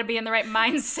 You gotta be in the right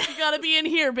mindset. You gotta be in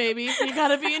here, baby. You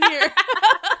gotta be in here.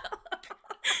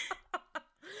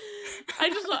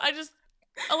 I just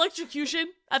electrocution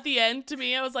at the end to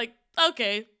me. I was like,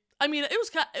 okay. I mean,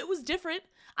 it was different.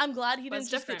 I'm glad he didn't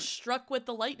just get struck with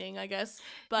the lightning, I guess.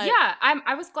 But yeah,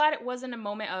 I was glad it wasn't a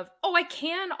moment of, I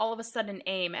can all of a sudden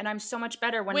aim, and I'm so much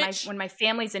better when my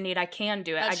family's in need. I can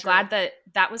do it. I'm glad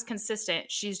that was consistent.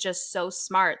 She's just so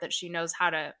smart that she knows how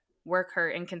to work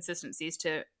her inconsistencies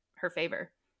to her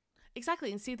favor.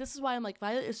 Exactly. And see, this is why I'm like,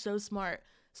 Violet is so smart.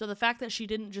 So the fact that she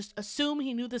didn't just assume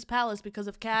he knew this palace because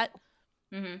of Kat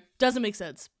doesn't make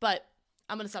sense. But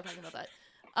I'm gonna stop talking about that.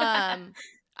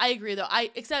 I agree though.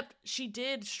 Except she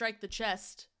did strike the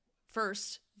chest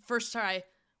first try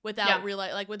without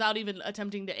without even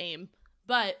attempting to aim.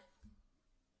 But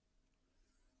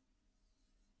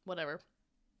whatever.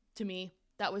 To me,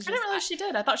 that was just, I didn't realize she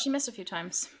did. I thought she missed a few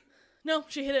times. No,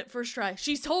 she hit it first try.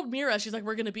 She's told Mira, she's like,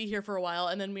 we're gonna be here for a while,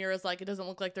 and then Mira's like, it doesn't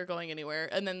look like they're going anywhere,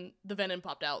 and then the venom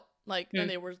popped out. And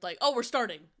they were like, oh, we're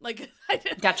starting. Like, I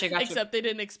didn't, gotcha. Except they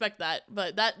didn't expect that.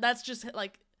 But that's just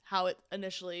like how it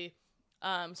initially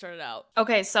started out.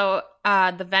 Okay, so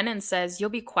the Venom says, you'll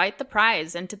be quite the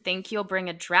prize, and to think you'll bring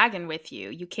a dragon with you.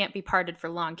 You can't be parted for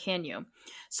long, can you?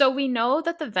 So we know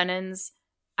that the Venom's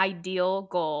ideal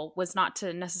goal was not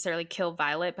to necessarily kill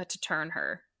Violet, but to turn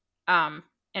her. And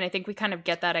I think we kind of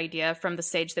get that idea from the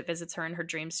sage that visits her in her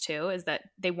dreams too, is that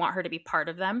they want her to be part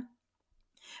of them.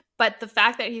 But the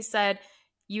fact that he said,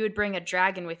 you would bring a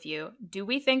dragon with you, do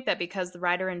we think that because the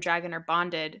rider and dragon are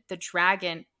bonded, the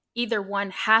dragon, either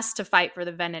one has to fight for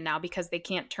the venom now because they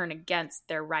can't turn against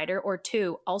their rider, or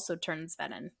two, also turns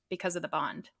venom because of the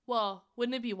bond? Well,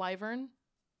 wouldn't it be wyvern?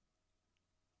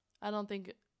 I don't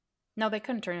think... No, they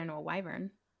couldn't turn into a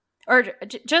wyvern. Or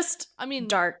just, I mean,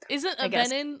 dark. Isn't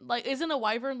a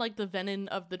wyvern like the venom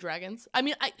of the dragons? I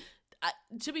mean, I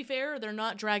to be fair, they're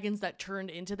not dragons that turned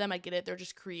into them. I get it; they're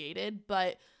just created.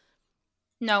 But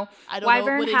no, I don't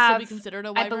know. Would it still be considered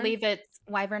a wyvern? I believe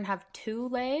wyvern have 2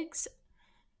 legs.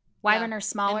 Wyvern are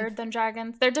smaller than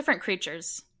dragons. They're different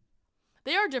creatures.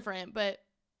 They are different, but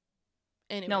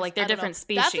anyways, no, like they're different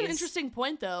species. That's an interesting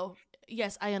point, though.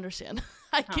 Yes, I understand.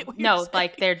 I get what you're saying.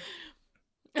 Like they're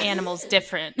animals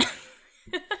different.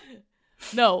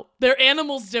 No, they're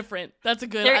animals different. That's a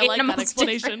good. I like that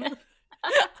explanation.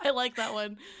 I like that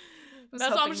one.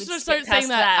 That's why I'm just gonna start saying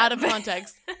that out of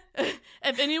context.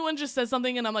 If anyone just says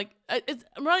something and I'm like,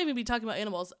 I'm not even be talking about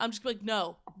animals. I'm just like,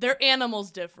 no, they're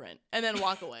animals different, and then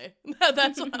walk away.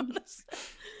 That's what I'm gonna say.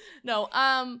 No,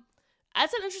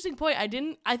 that's an interesting point. I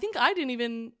didn't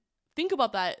even think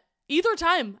about that either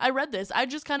time I read this. I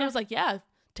just kind of was like, yeah,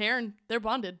 Taryn, they're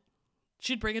bonded.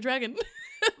 She'd bring a dragon.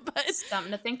 But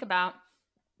something to think about.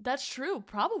 That's true,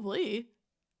 probably.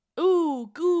 Ooh,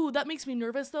 that makes me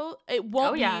nervous though. It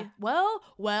won't be. Well.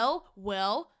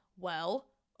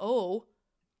 Oh.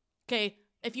 Okay,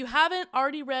 if you haven't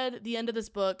already read the end of this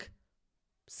book,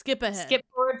 skip ahead. Skip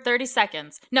forward 30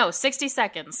 seconds. No, 60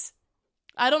 seconds.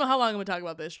 I don't know how long I'm going to talk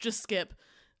about this. Just skip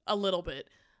a little bit.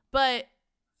 But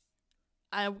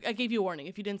I gave you a warning.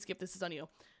 If you didn't skip, this is on you.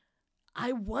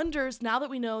 I wonder, now that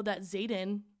we know that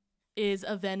Xaden is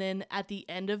a venom at the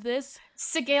end of this.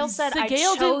 Sigale said, I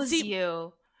chose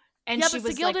you. And she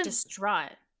was like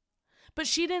distraught. But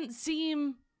she didn't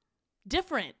seem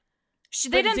different.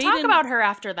 They didn't talk about her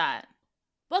after that.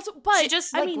 But she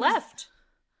just left.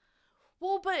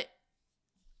 Well, but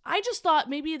I just thought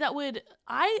maybe that would...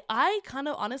 I kind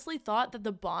of honestly thought that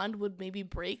the bond would maybe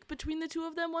break between the two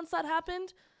of them once that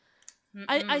happened.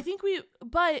 I think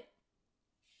but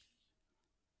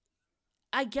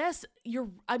I guess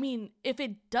if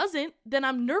it doesn't, then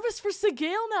I'm nervous for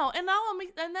Sigale now, and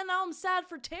now I'm sad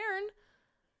for Taryn.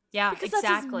 Yeah, because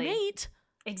exactly. That's his mate.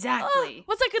 Exactly.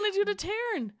 What's that gonna do to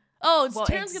Taryn? Oh,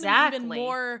 Taryn's exactly. gonna be even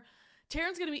more.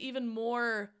 Taryn's gonna be even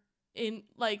more in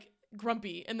like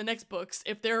Grumpy in the next books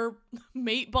if their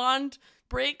mate bond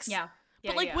breaks. Yeah.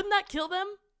 But like, wouldn't that kill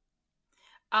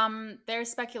them? There's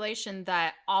speculation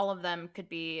that all of them could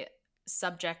be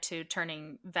subject to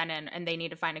turning venom, and they need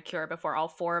to find a cure before all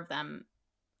 4 of them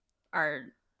are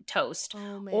toast.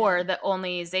 Oh, man. Or that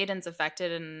only Xaden's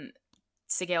affected and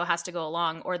Sigil has to go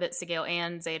along, or that Sigil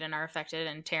and Xaden are affected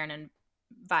and Taryn and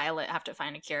Violet have to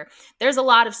find a cure. There's a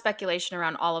lot of speculation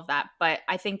around all of that, but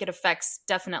I think it affects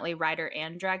definitely Ryder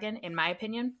and Dragon, in my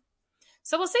opinion.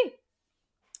 So we'll see.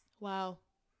 Wow.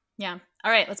 Yeah.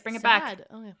 All right, let's bring it back. Okay.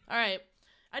 All right.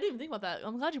 I didn't even think about that.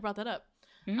 I'm glad you brought that up.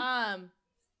 Mm-hmm.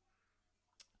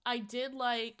 I did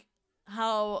like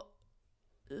how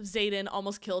Xaden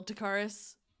almost killed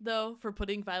Takaris, though, for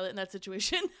putting Violet in that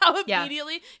situation. How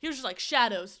immediately he was just like,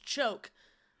 shadows, choke,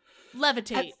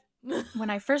 levitate. When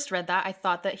I first read that, I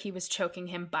thought that he was choking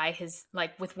him by his,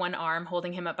 like, with one arm,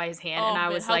 holding him up by his hand, and I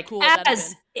was like, cool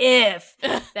as if.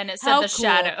 Then it said the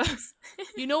shadows.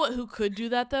 You know who could do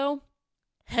that, though?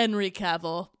 Henry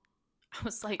Cavill. I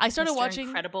was like, I started Mr. watching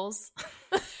Incredibles.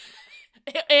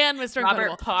 And Mr.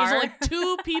 Robert Incredible. Parr. There's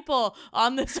only 2 people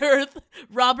on this earth,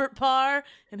 Robert Parr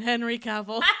and Henry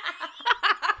Cavill.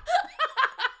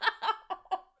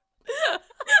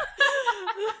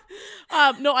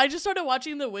 No, I just started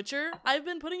watching The Witcher. I've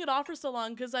been putting it off for so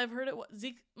long because I've heard it.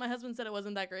 Zeke, my husband, said it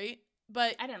wasn't that great,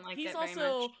 but I didn't like he's it very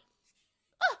also. much.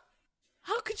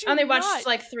 How could you? I only watched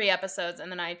like 3 episodes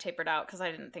and then I tapered out because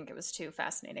I didn't think it was too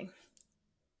fascinating.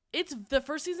 It's the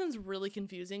first season's really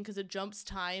confusing because it jumps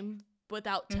time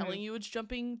without telling you it's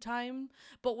jumping time.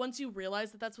 But once you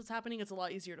realize that that's what's happening, it's a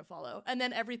lot easier to follow. And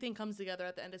then everything comes together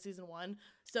at the end of season 1.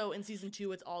 So in season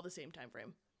 2, it's all the same time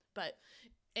frame. But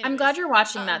anyways, I'm glad you're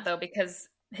watching that though, because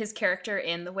his character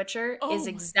in The Witcher is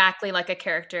exactly like a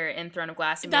character in Throne of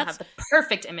Glass, and you'll have the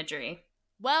perfect imagery.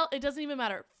 Well, it doesn't even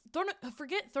matter.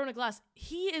 Forget Throne of Glass.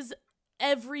 He is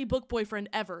every book boyfriend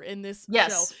ever in this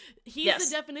show. He's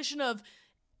the definition of,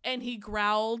 and he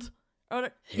growled.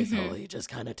 He just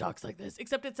kind of talks like this,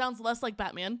 except it sounds less like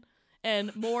Batman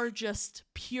and more just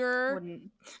pure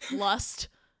lust.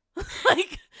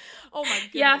 Like, oh my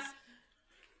goodness.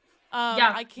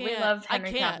 Yeah. I can't. We love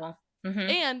Henry Cavill.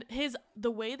 And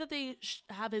the way that they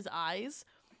have his eyes,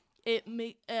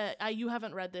 you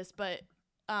haven't read this, but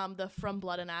the From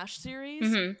Blood and Ash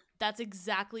series, that's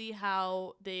exactly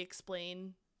how they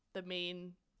explain the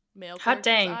main male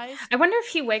character's eyes. I wonder if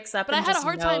he wakes up, but and I had a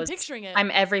hard time picturing it.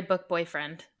 I'm every book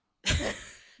boyfriend.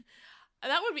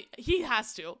 That would be. He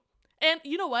has to. And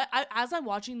you know what? As I'm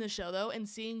watching the show though, and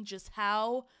seeing just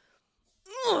how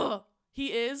he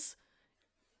is,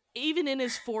 even in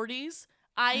his 40s,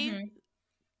 I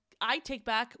take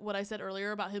back what I said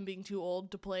earlier about him being too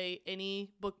old to play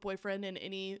any book boyfriend in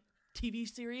any TV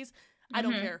series. I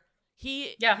don't care.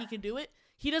 He can do it.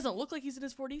 He doesn't look like he's in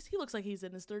his 40s. He looks like he's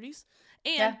in his 30s.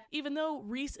 And even though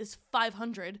Reese is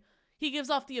 500, he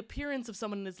gives off the appearance of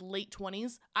someone in his late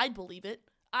 20s. I'd believe it.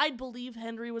 I'd believe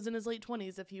Henry was in his late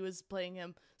 20s if he was playing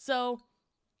him. So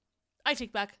I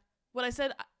take back what I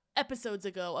said episodes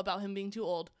ago about him being too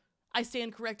old. I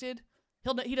stand corrected.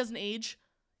 He doesn't age.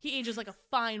 He ages like a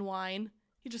fine wine.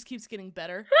 He just keeps getting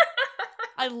better.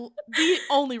 The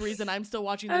only reason I'm still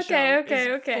watching the show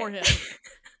is for him.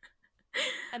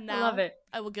 And now I love it.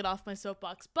 I will get off my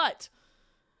soapbox, but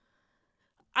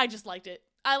I just liked it.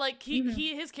 I like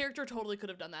his character totally could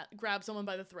have done that. Grab someone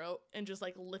by the throat and just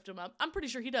like lift him up. I'm pretty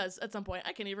sure he does at some point.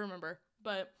 I can't even remember.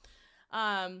 But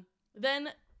then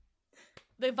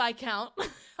the Viscount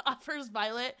offers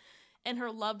Violet and her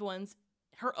loved ones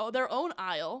their own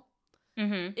isle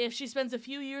if she spends a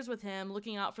few years with him,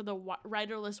 looking out for the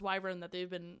riderless wyvern that they've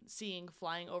been seeing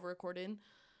flying over Corden.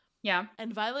 Yeah.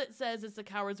 And Violet says it's the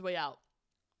coward's way out.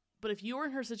 But if you were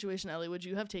in her situation, Ellie, would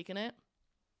you have taken it?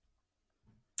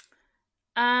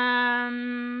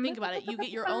 Think about it. You get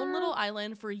your own little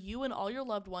island for you and all your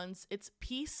loved ones. It's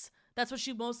peace. That's what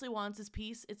she mostly wants, is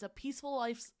peace. It's a peaceful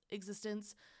life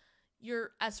existence.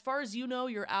 You're, as far as you know,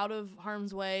 you're out of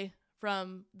harm's way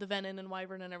from the venom and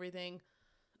wyvern and everything.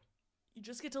 You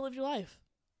just get to live your life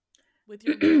with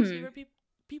your favorite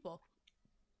people.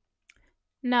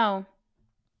 No.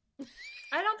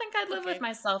 I don't think I'd live with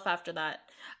myself after that.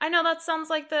 I know that sounds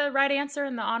like the right answer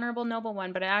and the honorable, noble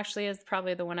one, but it actually is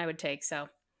probably the one I would take. So,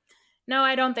 no,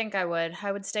 I don't think I would.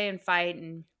 I would stay and fight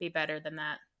and be better than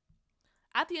that.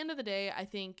 At the end of the day, I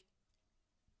think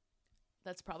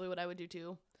that's probably what I would do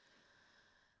too.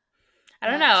 I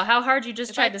don't know. How hard you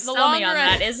just tried to sell me on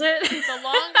that, is it? The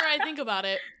longer I think about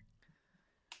it,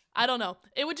 I don't know.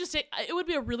 It would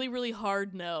be a really, really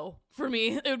hard no for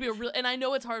me. It would be and I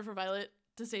know it's hard for Violet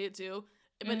to say it too.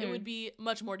 but it would be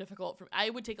much more difficult for I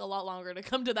would take a lot longer to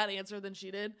come to that answer than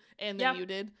she did and than you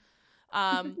did.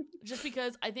 Just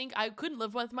because I think I couldn't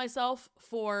live with myself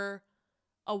for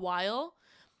a while.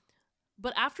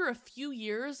 But after a few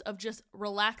years of just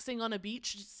relaxing on a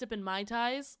beach, just sipping Mai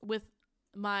Tais with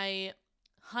my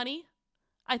honey,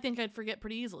 I think I'd forget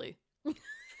pretty easily.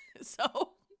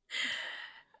 So,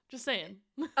 just saying.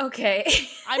 Okay.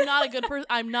 I'm not a good person.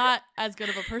 I'm not as good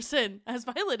of a person as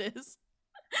Violet is.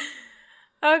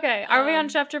 Okay. Are we on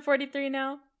chapter 43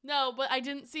 now? No, but I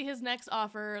didn't see his next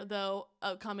offer, though,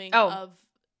 coming of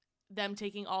them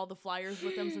taking all the flyers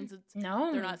with them since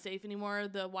they're not safe anymore.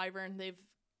 The Wyvern, they've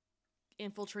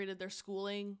infiltrated their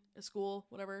school,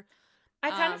 whatever.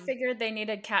 I kind of figured they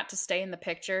needed Kat to stay in the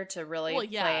picture to really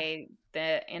play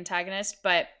the antagonist,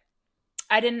 but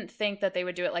I didn't think that they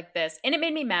would do it like this. And it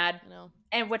made me mad,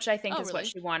 and which I think is what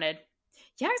she wanted.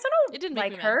 Yeah, because I don't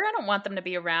like her. I don't want them to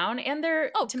be around. And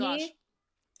they're,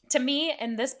 to me,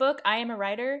 in this book, I am a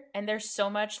writer, and they're so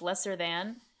much lesser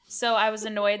than. So I was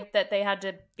annoyed that they had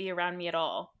to be around me at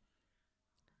all.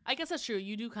 I guess that's true.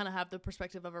 You do kind of have the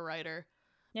perspective of a writer.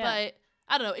 Yeah. But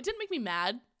I don't know. It didn't make me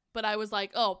mad, but I was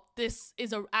like, oh, this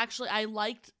is I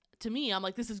liked, to me, I'm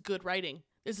like, this is good writing.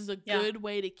 This is a good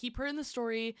way to keep her in the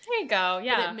story. There you go.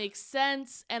 Yeah. But it makes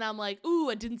sense. And I'm like, ooh,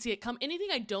 I didn't see it come. Anything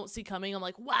I don't see coming, I'm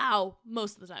like, wow,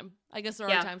 most of the time. I guess there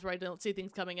are times where I don't see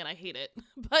things coming and I hate it.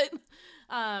 But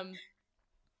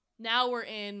now we're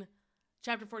in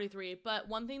chapter 43. But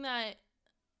one thing that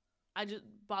just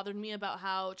bothered me about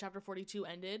how chapter 42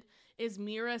 ended is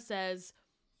Mira says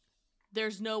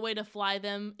there's no way to fly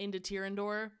them into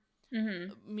Tyrrendor.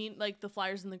 Like the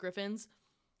Flyers and the Griffins.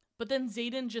 But then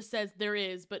Xaden just says there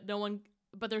is, but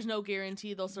there's no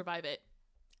guarantee they'll survive it.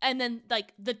 And then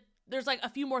like there's like a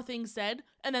few more things said,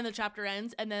 and then the chapter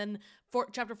ends, and then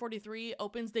chapter 43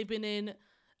 opens. They've been in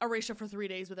Aretia for 3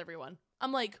 days with everyone.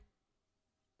 I'm like,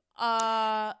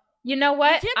 you know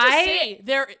what? You can't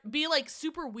just be like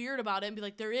super weird about it and be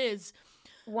like there is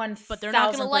one, but they're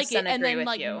not gonna like it, and then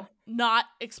like not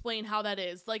explain how that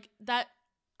is like that.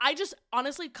 I just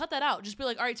honestly cut that out. Just be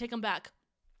like, all right, take them back.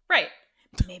 Right.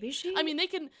 Maybe she. I mean, they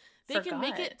can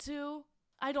make it to.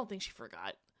 I don't think she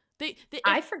forgot.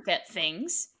 I forget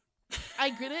things.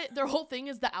 I get it. Their whole thing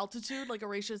is the altitude. Like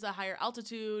Aretia's a higher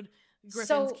altitude.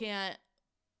 Griffins can't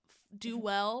do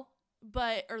well,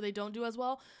 or they don't do as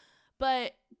well.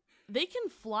 But they can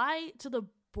fly to the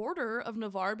border of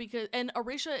Navarre and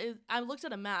Aretia is. I looked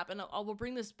at a map, and we'll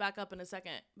bring this back up in a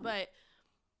second. But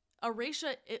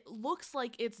Aretia, it looks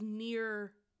like it's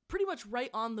near, pretty much right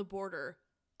on the border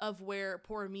of where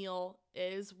Poor Emil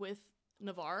is with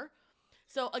Navarre.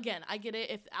 So again, I get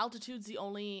it if altitude's the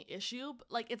only issue,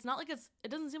 but like it's not like it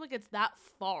doesn't seem like it's that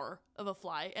far of a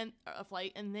flight, and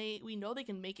we know they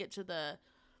can make it to the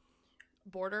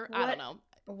border. I don't know.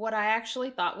 What I actually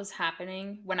thought was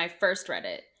happening when I first read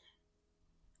it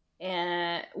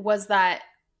was that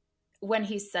when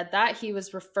he said that, he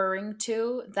was referring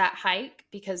to that hike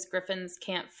because Griffins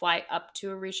can't fly up to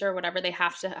Aretia or whatever. They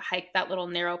have to hike that little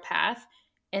narrow path.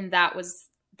 And that was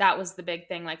the big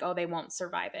thing, like, oh, they won't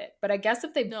survive it. But I guess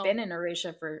if they've been in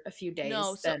Aretia for a few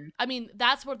days, then... I mean,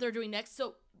 that's what they're doing next.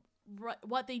 So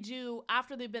what they do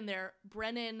after they've been there,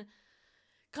 Brennan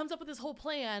comes up with this whole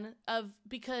plan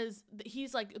because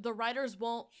he's like, the riders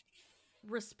won't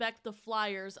respect the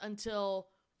Flyers until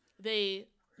they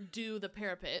do the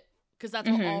parapet, because that's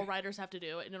what all riders have to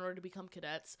do in order to become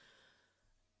cadets.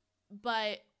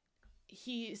 But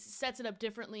he sets it up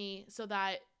differently so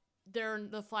that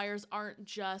the Flyers aren't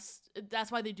just,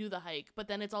 that's why they do the hike, but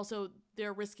then it's also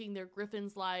they're risking their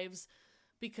Griffins' lives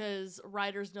because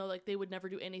riders know like they would never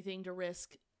do anything to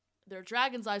risk their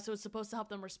Dragons' lives, so it's supposed to help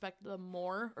them respect them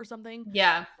more or something.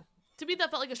 Yeah. To me, that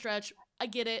felt like a stretch. I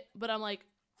get it, but I'm like,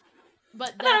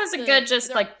 but that was a good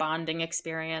just like bonding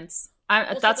experience.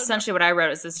 That's essentially what I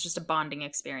wrote, is it's just a bonding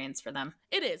experience for them.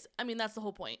 It is. I mean, that's the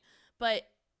whole point. But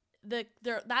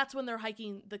that's when they're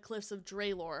hiking the cliffs of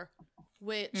Draelor,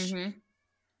 which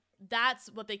that's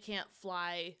what they can't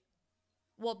fly.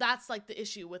 Well, that's like the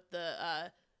issue with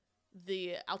the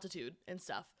altitude and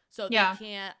stuff. So they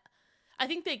can't. I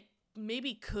think they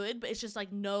maybe could, but it's just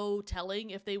like no telling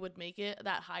if they would make it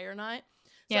that high or not.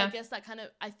 So I guess that kind of.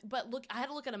 But look, I had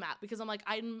to look at a map because I'm like,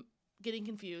 I'm getting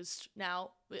confused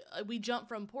now. We jump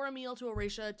from Poor Emil to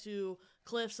Aretia to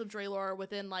Cliffs of Draelor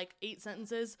within like 8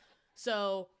 sentences.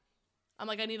 So I'm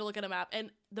like, I need to look at a map,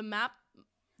 and the map.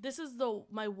 This is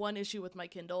my one issue with my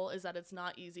Kindle is that it's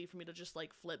not easy for me to just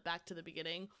like flip back to the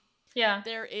beginning. Yeah.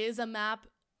 There is a map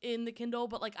in the Kindle,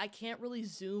 but like I can't really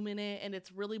zoom in it and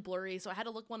it's really blurry. So I had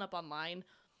to look one up online.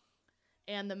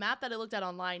 And the map that I looked at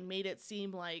online made it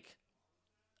seem like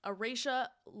Aretia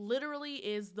literally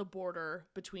is the border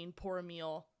between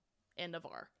Boromir and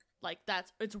Navarre. Like,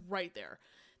 it's right there.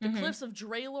 The cliffs of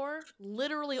Draelor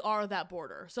literally are that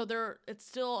border. So it's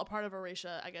still a part of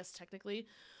Aretia, I guess, technically.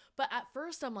 But at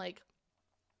first I'm like,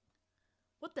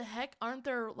 what the heck? Aren't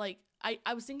there, like,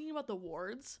 I was thinking about the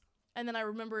wards, and then I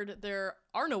remembered there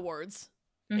are no wards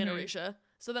in Aretia.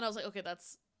 So then I was like, okay,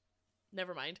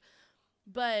 never mind.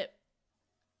 But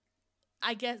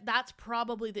I guess that's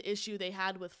probably the issue they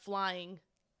had with flying.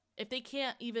 If they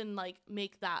can't even, like,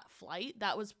 make that flight,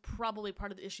 that was probably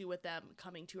part of the issue with them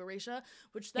coming to Aretia,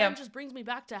 which then just brings me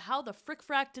back to how the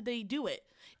frick-frack did they do it?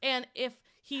 And if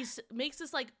he makes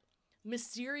this, like,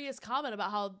 mysterious comment about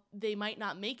how they might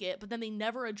not make it, but then they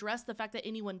never address the fact that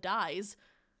anyone dies,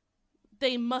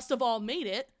 they must have all made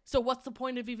it. So what's the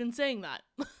point of even saying that?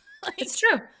 Like, it's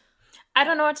true. I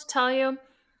don't know what to tell you.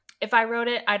 If I wrote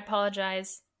it, I'd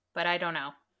apologize, but I don't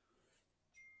know.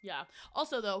 Yeah.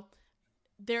 Also, though,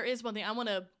 there is one thing. I want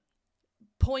to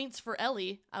points for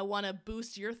Ellie. I want to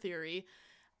boost your theory.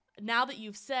 Now that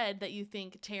you've said that you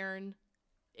think Tairn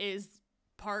is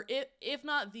part, if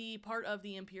not the part of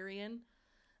the Empyrean,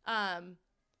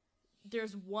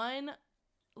 there's one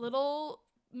little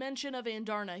mention of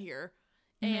Andarna here,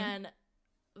 and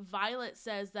Violet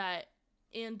says that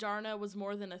Andarna was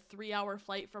more than a 3-hour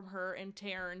flight from her and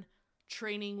Tairn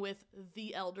training with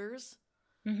the elders.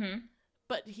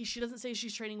 But she doesn't say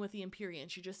she's training with the Empyrean.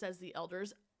 She just says the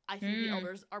elders. I think the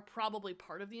elders are probably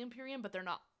part of the Empyrean, but they're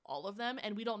not all of them.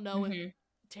 And we don't know if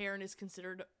Tairn is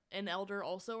considered an elder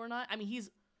also or not. I mean, he's,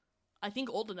 I think,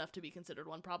 old enough to be considered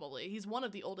one, probably. He's one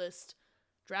of the oldest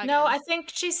dragons. No, I think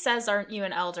she says, aren't you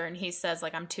an elder? And he says,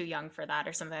 like, I'm too young for that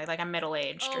or something. Like, I'm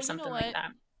middle-aged or something like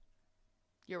that.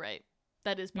 You're right.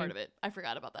 That is part of it. I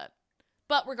forgot about that.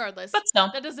 But regardless,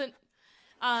 that doesn't...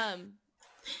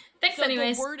 Thanks, so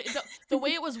anyways. The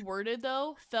way it was worded,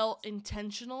 though, felt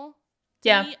intentional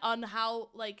to me on how,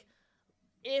 like,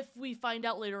 if we find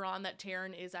out later on that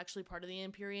Tairn is actually part of the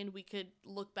Empyrean, we could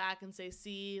look back and say,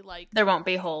 see, like... There won't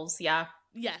be holes,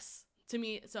 Yes, to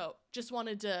me. So, just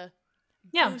wanted to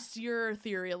boost your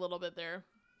theory a little bit there.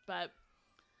 But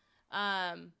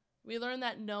we learned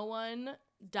that no one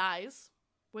dies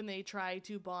when they try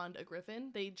to bond a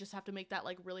griffin. They just have to make that,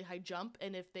 like, really high jump,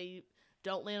 and if they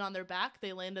don't land on their back,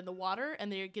 they land in the water,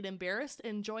 and they get embarrassed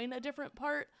and join a different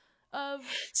part of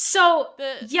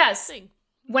the thing.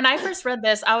 When I first read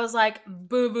this, I was like,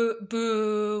 boo, boo,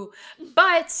 boo.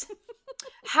 But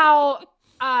how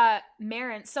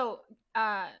Meryn,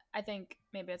 I think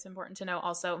maybe it's important to know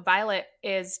also, Violet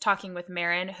is talking with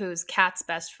Meryn, who's Kat's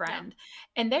best friend,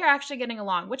 and they're actually getting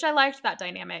along, which I liked that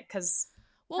dynamic, because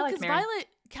Violet...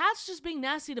 Kat's just being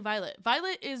nasty to Violet.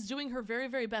 Violet is doing her very,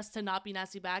 very best to not be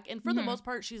nasty back, and for the most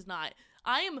part, she's not.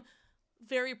 I am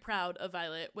very proud of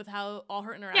Violet with how all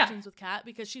her interactions with Kat,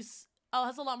 because she's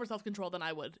has a lot more self-control than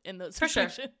I would in those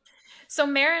situations. For sure. So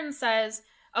Meryn says,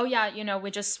 oh yeah,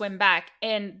 we just swim back,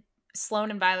 and Sloane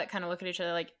and Violet kind of look at each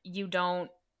other like, you don't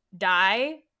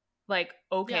die? Like,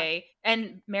 okay. Yeah.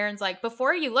 And Meryn's like,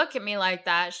 before you look at me like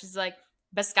that, she's like,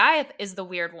 Basgiath is the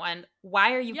weird one.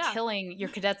 Why are you killing your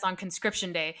cadets on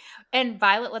conscription day? And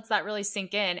Violet lets that really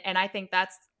sink in. And I think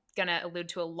that's going to allude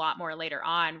to a lot more later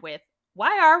on with,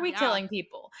 why are we killing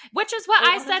people? Which is what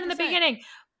I said in the beginning.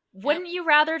 Wouldn't you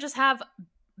rather just have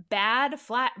bad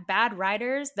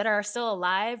riders that are still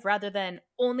alive rather than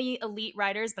only elite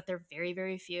riders, but they're very,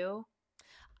 very few?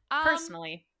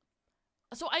 Personally.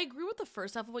 So I agree with the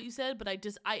first half of what you said, but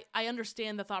I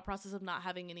understand the thought process of not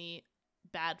having any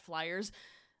bad flyers.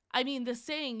 I mean, the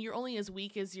saying, you're only as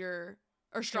weak as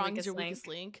strong as your weakest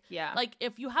link. Yeah. Like,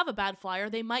 if you have a bad flyer,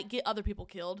 they might get other people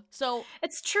killed. So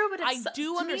it's true, but I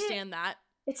do understand that.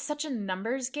 It's such a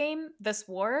numbers game, this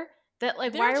war, that,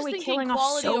 like, why are we killing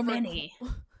off so many?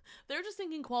 They're just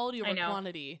thinking quality over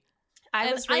quantity.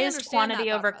 I was raised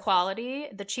quantity over quality.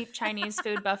 The cheap Chinese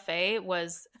food buffet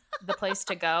was the place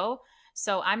to go.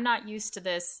 So I'm not used to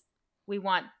this. We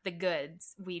want the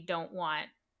goods. We don't want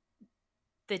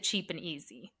the cheap and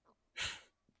easy.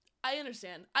 I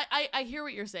understand. I hear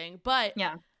what you're saying, but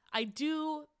I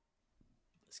do.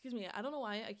 Excuse me. I don't know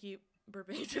why I keep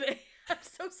burping today. I'm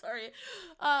so sorry.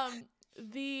 I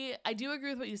do agree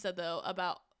with what you said though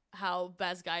about how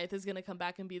Basgiath is going to come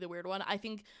back and be the weird one. I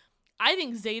think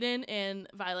Xaden and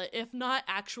Violet, if not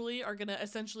actually, are going to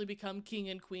essentially become king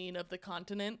and queen of the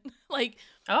continent. Like,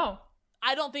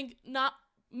 I don't think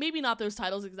maybe not those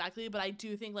titles exactly, but I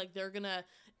do think, like, they're gonna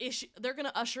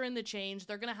usher in the change.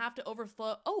 They're gonna have to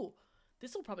overthrow. Oh,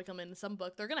 this will probably come in some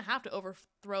book. They're gonna have to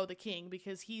overthrow the king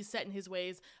because he's set in his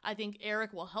ways. I think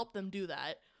Eric will help them do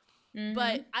that.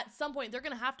 But at some point, they're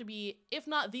gonna have to be, if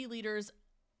not the leaders,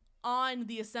 on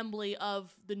the assembly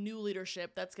of the new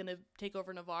leadership that's going to take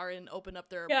over Navarre and open up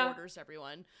their borders to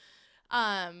everyone.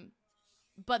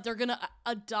 But they're going to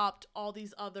adopt all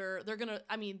these other,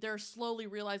 they're slowly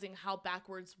realizing how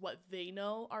backwards what they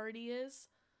know already is.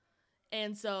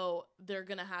 And so they're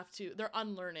going to they're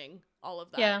unlearning all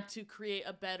of that to create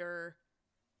a better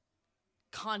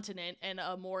continent and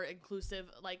a more inclusive,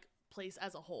 like, place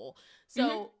as a whole.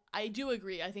 So I do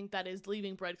agree. I think that is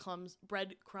leaving breadcrumbs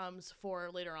for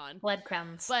later on.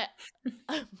 Breadcrumbs. But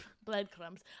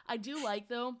breadcrumbs. I do like,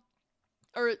 though,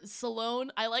 or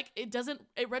Sloane, I like, it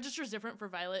registers different for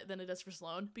Violet than it does for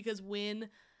Sloane, because when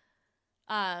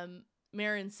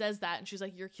Marin says that and she's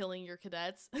like, you're killing your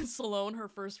cadets, Sloane, her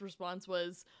first response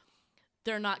was,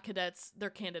 they're not cadets, they're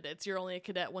candidates. You're only a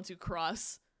cadet once you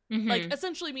cross. Like,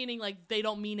 essentially meaning, like, they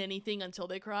don't mean anything until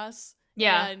they cross.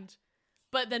 Yeah.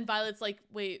 But then Violet's like,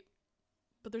 wait,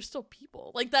 but they're still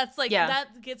people. Like, that's, like,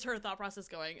 that gets her thought process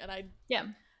going. And I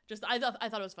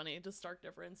thought it was funny, just stark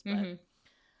difference. But,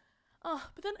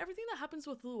 but then everything that happens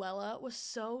with Luella was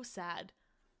so sad.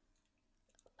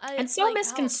 And so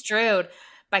misconstrued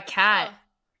by Kat.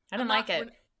 I don't like it.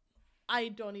 I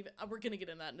don't even, we're going to get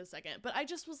into that in a second. But I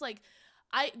just was like,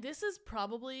 this is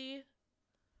probably...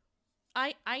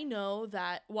 I know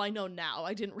that, well, I know now,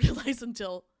 I didn't realize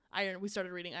until we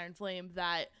started reading Iron Flame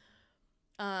that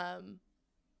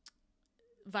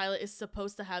Violet is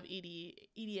supposed to have EDS,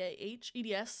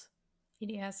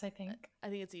 I think. I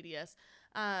think it's EDS.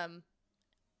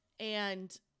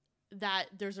 And that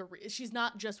there's she's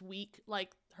not just weak,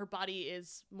 like, her body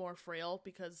is more frail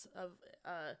because of,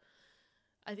 I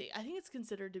think it's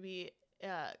considered to be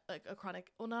like a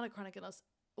chronic, well, not a chronic illness.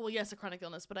 Well, yes, a chronic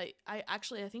illness, but I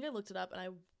think I looked it up, and I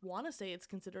want to say it's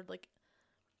considered, like,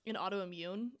 an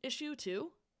autoimmune issue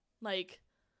too. Like,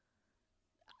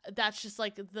 that's just,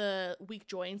 like, the weak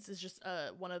joints is just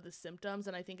one of the symptoms,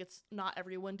 and I think it's not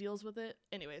everyone deals with it.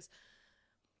 Anyways,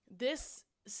 this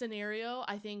scenario,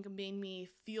 I think, made me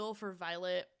feel for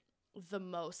Violet the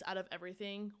most out of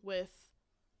everything with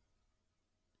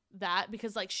that,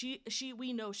 because, like,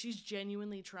 we know she's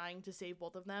genuinely trying to save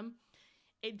both of them.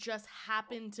 It just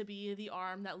happened to be the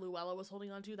arm that Luella was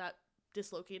holding onto that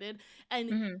dislocated,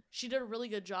 and she did a really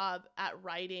good job at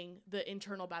writing the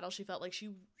internal battle. She felt like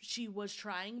she was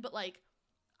trying, but, like,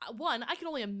 one, I can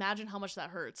only imagine how much that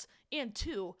hurts, and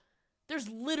two, there's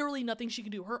literally nothing she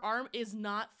can do. Her arm is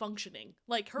not functioning.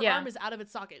 Like, her arm is out of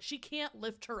its socket. She can't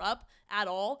lift her up at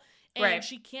all, and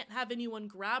she can't have anyone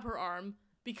grab her arm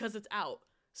because it's out.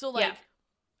 So, like,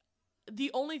 the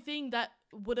only thing that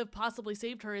would have possibly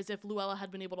saved her is if Luella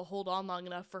had been able to hold on long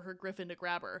enough for her Griffin to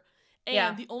grab her.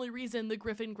 And the only reason the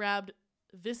Griffin grabbed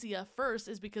Viscia first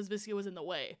is because Viscia was in the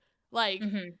way. Like,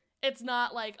 it's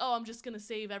not like, oh, I'm just going to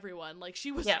save everyone. Like,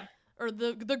 she was, or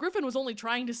the Griffin was only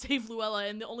trying to save Luella,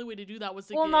 and the only way to do that was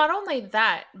to not only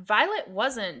that, Violet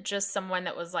wasn't just someone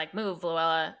that was like, move,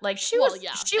 Luella. Like, she was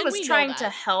trying to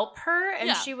help her,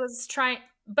 and she was trying,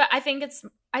 but I think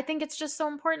it's just so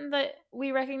important that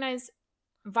we recognize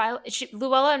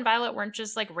Luella and Violet weren't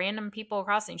just, like, random people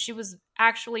crossing. She was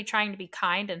actually trying to be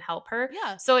kind and help her.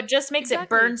 Yeah. So it just makes it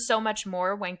burn so much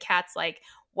more when Kat's like,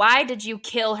 why did you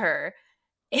kill her?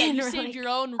 And you saved your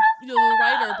own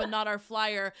writer, but not our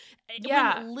flyer.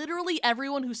 Yeah. When literally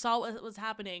everyone who saw what was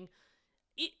happening,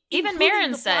 even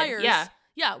Marin said, flyers,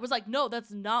 it was like, no,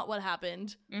 that's not what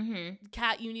happened.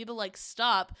 Kat, you need to, like,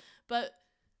 stop. But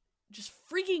just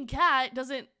freaking Kat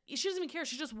she doesn't even care.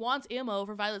 She just wants ammo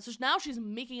for Violet. So now she's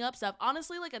making up stuff.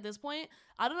 Honestly, like, at this point,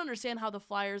 I don't understand how the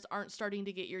flyers aren't starting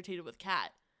to get irritated with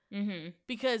Kat.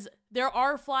 Because there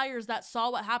are flyers that saw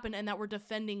what happened and that were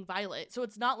defending Violet. So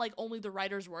it's not like only the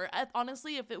writers were.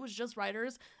 Honestly, if it was just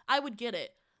writers, I would get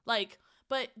it. Like,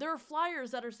 but there are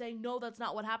flyers that are saying, no, that's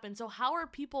not what happened. So how are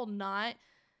people not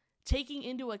taking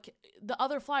into the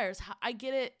other flyers? I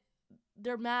get it.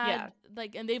 They're mad,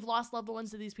 like, and they've lost loved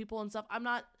ones to these people and stuff. I'm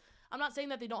not saying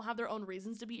that they don't have their own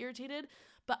reasons to be irritated,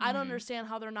 but I don't understand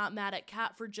how they're not mad at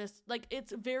Kat for just, like,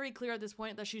 it's very clear at this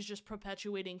point that she's just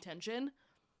perpetuating tension.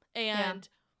 And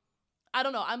I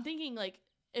don't know. I'm thinking, like,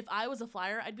 if I was a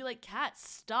flyer, I'd be like, Kat,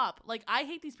 stop. Like, I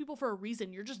hate these people for a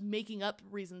reason. You're just making up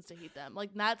reasons to hate them.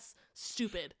 Like, that's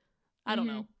stupid. I don't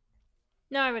know.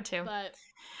 No, I would too.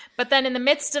 But then in the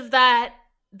midst of that,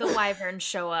 the Wyverns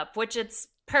show up, which it's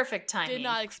perfect timing. Did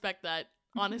not expect that,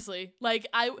 honestly. Like,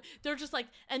 they're just like,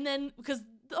 and then, because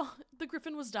the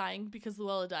Griffin was dying because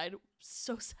Luella died.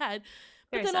 So sad.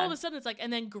 But then all of a sudden it's like,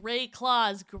 and then Grey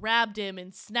Claws grabbed him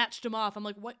and snatched him off. I'm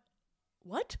like, what?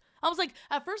 I was like,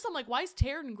 at first I'm like, why is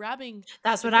Taryn grabbing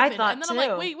That's what Griffin? I thought, and then too.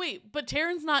 I'm like, wait, but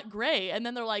Taryn's not Grey. And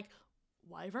then they're like,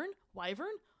 Wyvern? I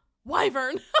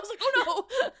was like, oh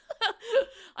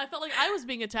no. I felt like I was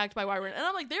being attacked by Wyvern, and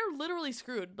I'm like, they're literally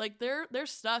screwed. Like they're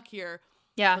stuck here.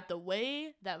 Yeah. But the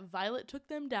way that Violet took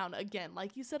them down, again,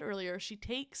 like you said earlier, she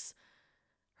takes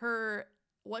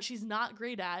what she's not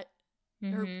great at,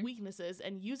 her weaknesses,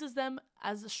 and uses them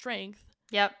as a strength.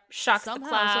 Yep. Shocks somehow, the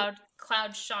Cloud.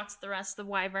 Cloud shocks the rest of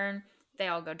the Wyvern. They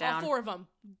all go down. All 4 of them.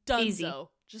 Done. Easy.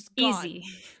 Just gone. Easy.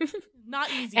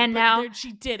 Not easy, and but now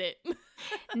she did it.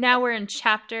 Now we're in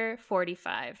chapter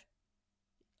 45.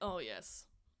 Oh, yes.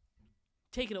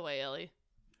 Take it away, Ellie.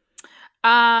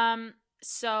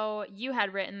 So you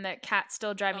had written that Kat's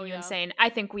still driving you yeah. insane. I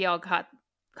think we all caught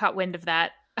wind of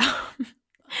that.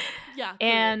 Yeah,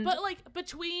 and but like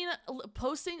between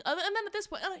posting, and then at this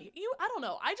point, I don't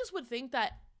know. I just would think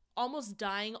that almost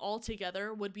dying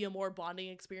altogether would be a more bonding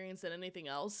experience than anything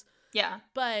else. Yeah,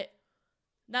 but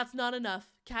that's not enough.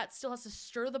 Kat still has to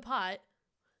stir the pot,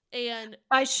 and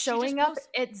by showing up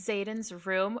at Xaden's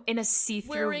room in a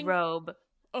see-through robe.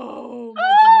 Oh my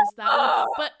goodness, that one.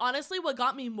 But honestly, what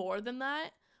got me more than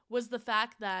that was the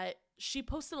fact that she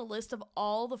posted a list of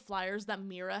all the flyers that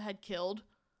Mira had killed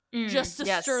just to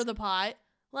stir the pot.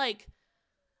 Like,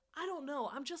 I don't know.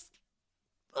 I'm just,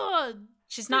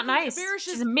 she's not nice.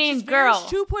 She's a mean girl.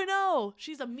 2.0.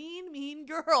 She's a mean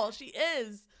girl. She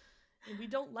is. And we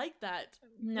don't like that.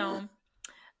 No.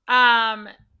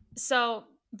 So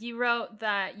you wrote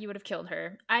that you would have killed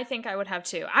her. I think I would have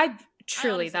too.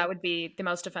 Truly, that would be the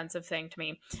most offensive thing to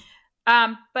me.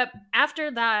 But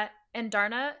after that,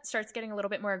 Andarna starts getting a little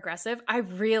bit more aggressive. I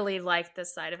really like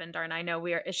this side of Andarna. I know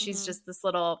she's just this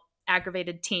little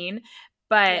aggravated teen,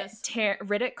 but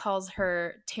Riddick calls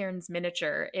her Tairn's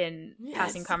miniature in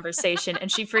passing conversation,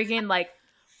 and she freaking like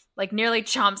nearly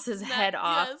chomps his head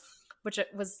off, which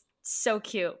was so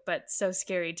cute, but so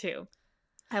scary too.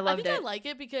 I loved it. I like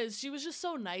it because she was just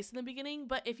so nice in the beginning,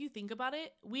 but if you think about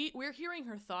it, we're hearing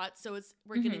her thoughts, so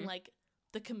we're getting like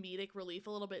the comedic relief a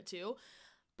little bit too.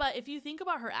 But if you think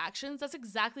about her actions, that's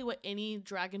exactly what any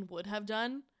dragon would have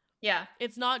done. Yeah.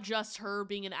 It's not just her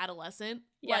being an adolescent.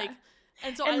 Yeah.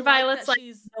 And Violet's like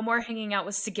she's no more hanging out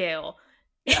with Sigale.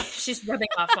 She's rubbing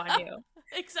off on you.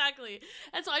 Exactly.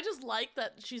 And so I just like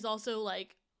that she's also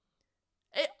like,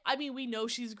 we know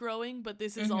she's growing, but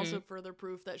this is also further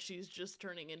proof that she's just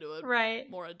turning into a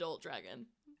more adult dragon.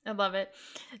 I love it.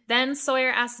 Then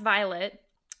Sawyer asks Violet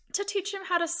to teach him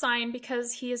how to sign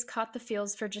because he has caught the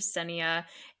feels for Jasenia,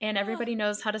 and everybody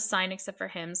knows how to sign except for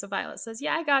him. So Violet says,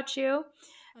 "Yeah, I got you."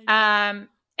 And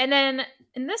then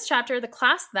in this chapter, the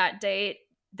class that day,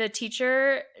 the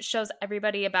teacher shows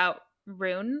everybody about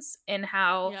runes and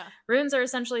how runes are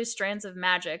essentially strands of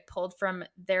magic pulled from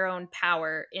their own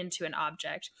power into an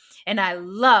object. And I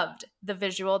loved the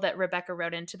visual that Rebecca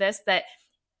wrote into this, that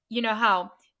you know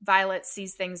how Violet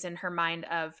sees things in her mind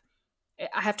of,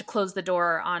 I have to close the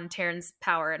door on Tairn's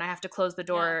power, and I have to close the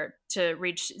door to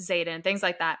reach Xaden, things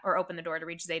like that, or open the door to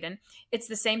reach Xaden. It's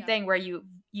the same thing where you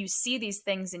see these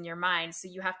things in your mind, so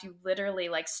you have to literally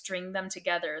like string them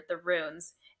together, the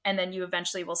runes, and then you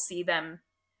eventually will see them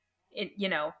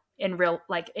in real,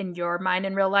 like in your mind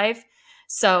in real life.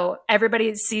 So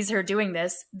everybody sees her doing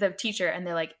this, the teacher, and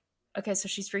they're like, okay, so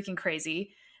she's freaking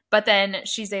crazy. But then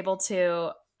she's able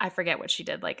to, I forget what she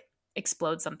did, like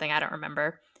explode something, I don't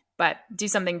remember, but do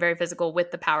something very physical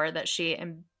with the power that she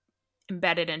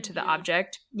embedded into the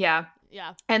object. Yeah.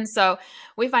 And so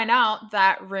we find out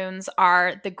that runes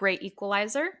are the great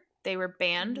equalizer. They were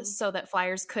banned so that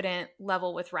flyers couldn't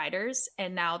level with riders.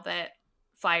 And now that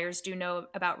flyers do know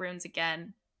about runes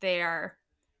again, they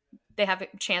have a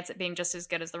chance at being just as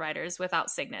good as the riders without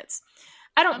signets.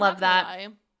 I don't love that.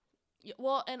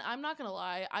 Well, and I'm not gonna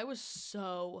lie, I was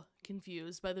so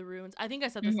confused by the runes. I think I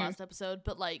said this last episode,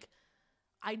 but like,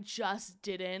 I just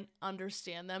didn't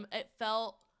understand them. It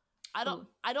felt, I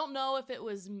don't know if it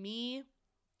was me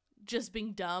just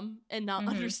being dumb and not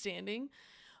understanding,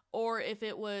 or if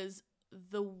it was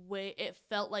the way it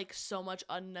felt like so much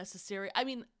unnecessary. I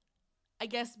mean, I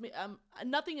guess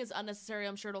nothing is unnecessary.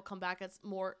 I'm sure it'll come back as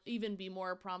even be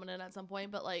more prominent at some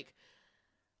point, but like,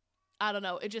 I don't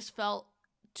know. It just felt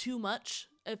too much.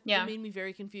 It made me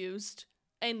very confused.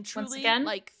 And truly,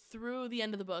 like, through the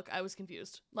end of the book, I was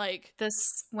confused. Like,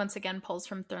 this once again pulls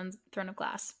from Throne of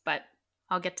Glass, but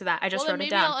I'll get to that. I just wrote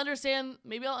it down.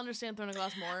 Maybe I'll understand Throne of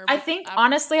Glass more. I think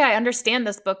honestly, I understand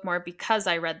this book more because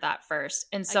I read that first,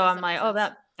 and so I'm like, oh,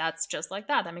 that's just like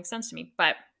that. That makes sense to me.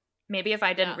 But maybe if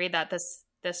I didn't read that,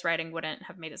 this writing wouldn't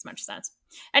have made as much sense.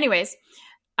 Anyways,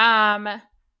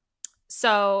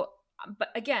 so, but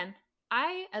again,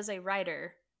 I as a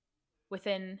writer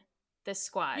within this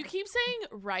squad. You keep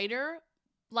saying writer,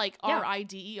 like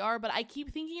R-I-D-E-R, but I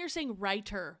keep thinking you're saying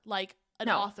writer, like an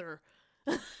author.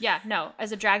 Yeah, no.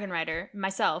 As a dragon rider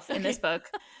myself in this book,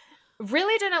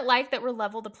 really didn't like that we're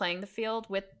level the playing the field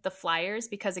with the flyers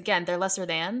because, again, they're lesser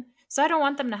than. So I don't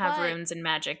want them to have runes and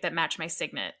magic that match my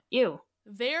signet. Ew.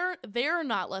 They're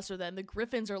not lesser than. The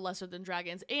Griffins are lesser than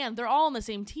dragons, and they're all on the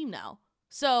same team now.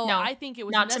 So no, I think it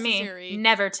was not necessary. To me.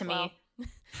 Never to me.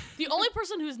 The only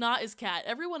person who's not is Kat.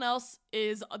 Everyone else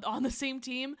is on the same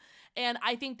team, and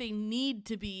I think they need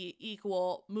to be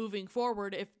equal moving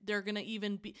forward if they're gonna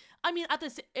even be. I mean,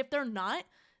 if they're not,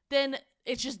 then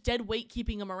it's just dead weight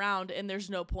keeping them around, and there's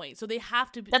no point. So they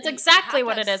have to be. That's exactly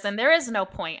what it is, and there is no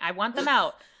point. I want them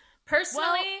out.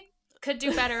 Personally, could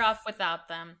do better off without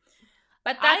them.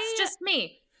 But that's just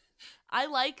me. I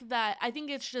like that. I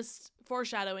think it's just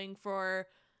foreshadowing for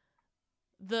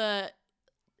the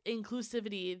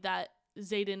inclusivity that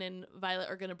Xaden and Violet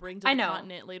are going to bring to the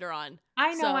continent later on.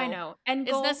 I know. And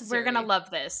we're going to love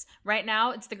this. Right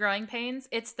now, it's the growing pains.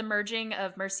 It's the merging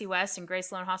of Mercy West and Grace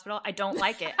Sloan Hospital. I don't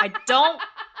like it. I don't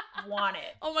want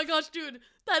it. Oh my gosh, dude.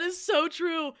 That is so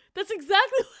true. That's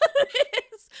exactly what it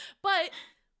is. But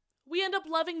we end up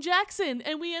loving Jackson,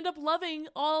 and we end up loving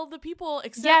all the people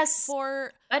except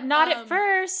for... but not at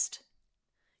first.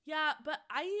 Yeah, but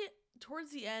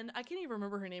towards the end, I can't even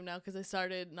remember her name now because I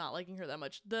started not liking her that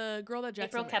much. The girl that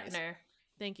Jackson April Kepner.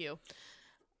 Thank you.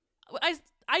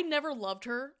 I never loved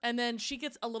her, and then she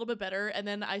gets a little bit better, and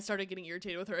then I started getting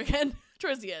irritated with her again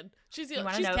towards the end. She's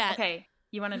Kat. Okay,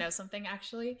 you want to know something,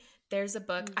 actually? There's a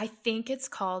book, I think it's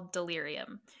called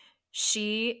Delirium.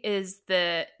 She is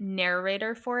the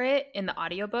narrator for it in the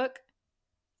audiobook.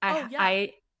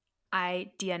 I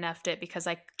DNF'd it because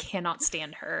I cannot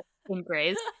stand her in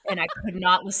Grey's, and I could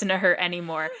not listen to her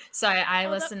anymore. So I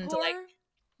listened to like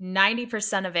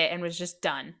 90% of it and was just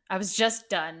done. I was just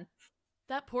done.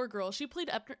 That poor girl. She played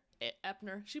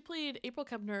Epner. She played April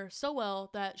Kepner so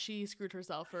well that she screwed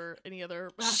herself for any other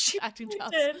acting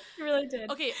jobs. She really did.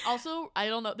 Okay, also, I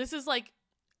don't know. This is like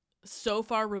so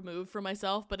far removed from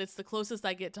myself, but it's the closest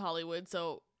I get to Hollywood,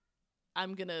 so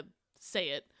I'm gonna say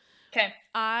it. Okay.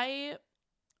 I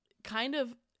kind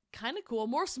of cool,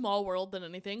 more small world than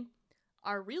anything.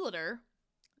 Our realtor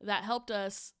that helped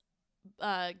us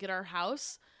get our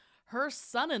house, her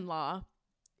son-in-law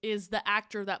is the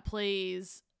actor that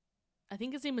plays, I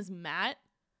think his name is Matt,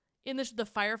 in the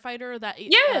firefighter that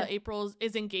April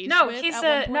is engaged with. He's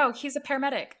a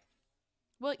paramedic.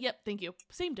 Well, yep, thank you.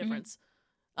 Same difference.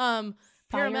 Paramedic.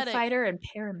 Firefighter and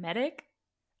paramedic?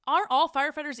 Aren't all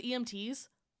firefighters EMTs?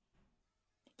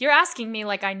 You're asking me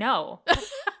like I know.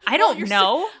 I don't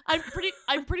know. I'm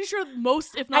pretty sure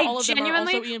most, if not all of them, are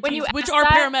also EMTs, which are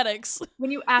paramedics. When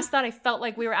you asked that, I felt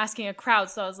like we were asking a crowd,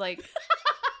 so I was like,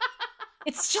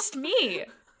 it's just me.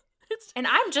 And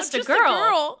I'm just a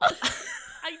girl.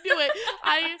 I knew it.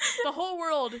 The whole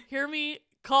world, hear me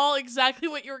call exactly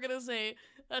what you were going to say.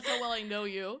 That's how well I know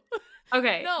you.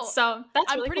 Okay, no, so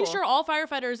that's really I'm pretty sure all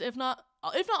firefighters, if not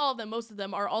all of them, most of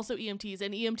them are also EMTs,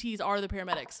 and EMTs are the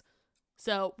paramedics.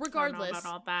 So regardless,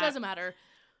 doesn't matter.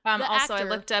 Also, I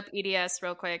looked up EDS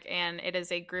real quick, and it is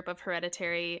a group of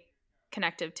hereditary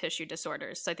connective tissue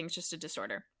disorders. So I think it's just a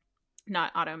disorder,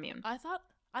 not autoimmune. I thought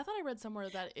I read somewhere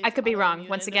that I could be wrong.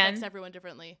 Once again, affects everyone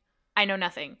differently. I know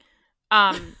nothing.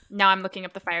 Now I'm looking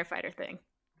up the firefighter thing.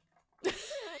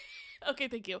 Okay,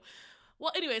 thank you.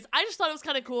 Well, anyways, I just thought it was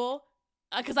kind of cool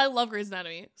because I love Grey's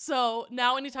Anatomy. So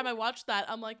now anytime I watch that,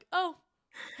 I'm like, oh,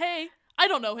 hey, I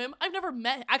don't know him. I've never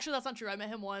met. Actually, that's not true. I met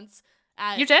him once.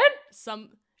 You did?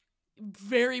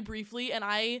 Very briefly, and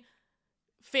I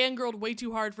fangirled way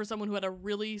too hard for someone who had a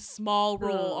really small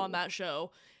role on that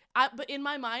show. But in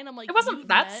my mind, I'm like, it wasn't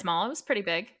that small. It was pretty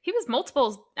big. He was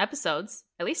multiple episodes,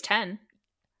 at least 10.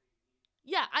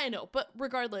 Yeah, I know. But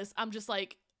regardless, I'm just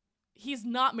like, he's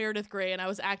not Meredith Grey, and I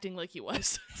was acting like he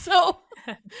was. So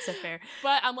fair.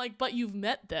 But I'm like, but you've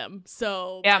met them.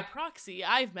 So by proxy,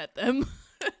 I've met them.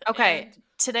 Okay.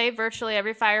 Today, virtually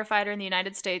every firefighter in the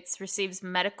United States receives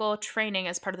medical training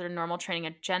as part of their normal training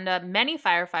agenda. Many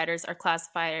firefighters are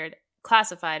classified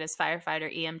as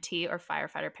firefighter EMT or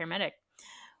firefighter paramedic.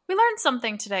 We learned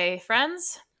something today,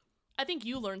 friends. I think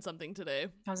you learned something today.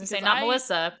 I was going to say, not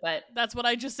Melissa, but... That's what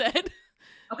I just said.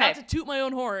 Okay. Not to toot my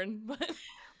own horn. But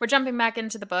we're jumping back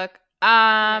into the book.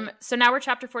 So now we're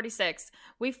chapter 46.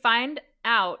 We find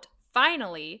out,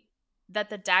 finally, that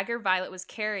the dagger Violet was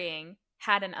carrying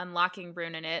had an unlocking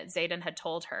rune in it. Xaden had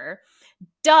told her.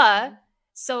 Duh.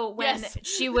 So when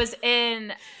she was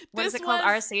in, what is it called,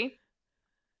 RC?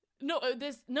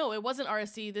 it wasn't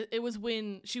RSC. It was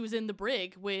when she was in the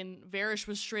brig when Varys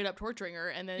was straight up torturing her,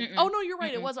 and then oh no, you're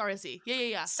right, it was RSC.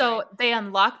 Yeah. So they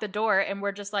unlock the door, and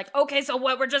we're just like, okay, so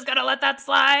what? We're just gonna let that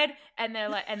slide, and they're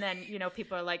like, and then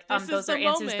people are like, those are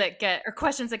answers that get or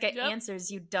questions that get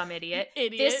answers. You dumb idiot.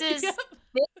 Idiot. This is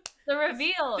the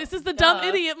reveal. This is the dumb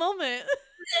idiot moment.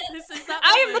 This is that.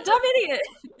 I am the dumb idiot.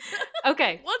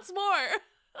 Okay. Once more.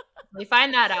 We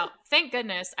find that out. Thank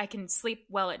goodness I can sleep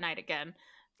well at night again.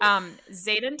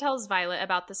 Xaden tells Violet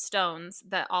about the stones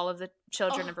that all of the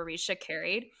children of Orisha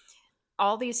carried.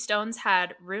 All these stones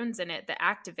had runes in it that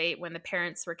activate when the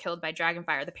parents were killed by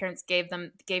Dragonfire. The parents gave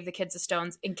the kids the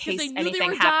stones in case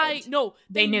anything happened. No,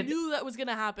 they knew that was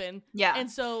gonna happen. Yeah. And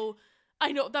so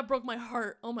I know that broke my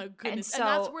heart. Oh my goodness. And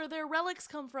that's where their relics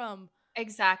come from.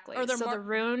 Exactly. So the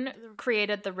rune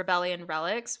created the Rebellion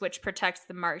relics, which protects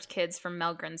the marked kids from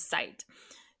Melgren's sight.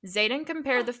 Xaden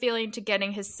compared the feeling to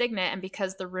getting his signet, and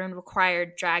because the rune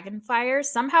required Dragonfire,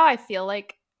 somehow I feel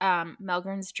like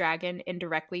Melgren's dragon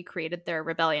indirectly created their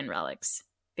Rebellion relics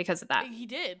because of that. He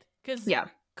did, because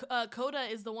Coda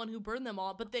is the one who burned them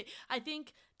all. But I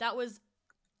think that was,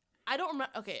 I don't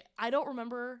remember. Okay, I don't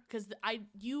remember because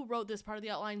you wrote this part of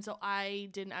the outline, so I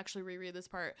didn't actually reread this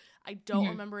part. I don't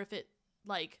remember if it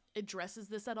addresses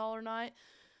this at all or not.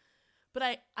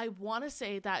 But I want to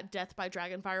say that death by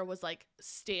Dragonfire was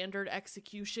standard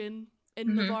execution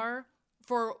in Navarre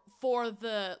for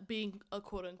the being a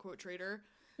quote unquote traitor.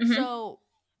 So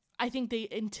I think they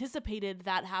anticipated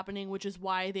that happening, which is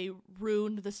why they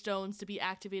ruined the stones to be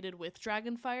activated with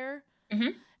Dragonfire.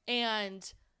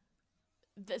 And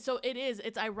so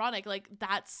it's ironic.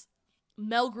 That's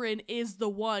Melgren is the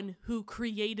one who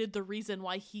created the reason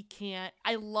why he can't.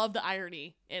 I love the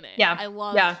irony in it. Yeah. I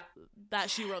love that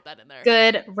she wrote that in there.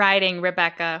 Good writing,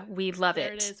 Rebecca. We love it.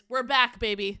 There it is. We're back,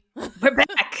 baby. We're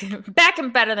back. Back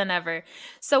and better than ever.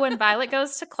 So when Violet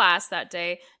goes to class that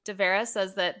day, Devera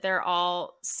says that they're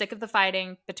all sick of the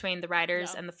fighting between the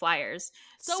riders and the flyers.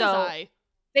 So was I.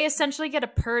 They essentially get a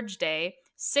purge day,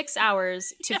 6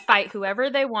 hours to fight whoever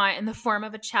they want in the form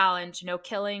of a challenge. No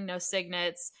killing, no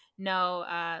signets, no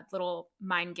little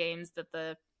mind games that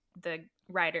the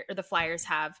rider or the flyers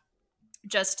have.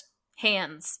 Just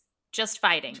hands. Just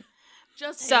fighting.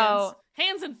 Just hands.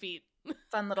 Hands and feet.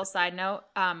 Fun little side note.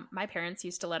 My parents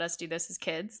used to let us do this as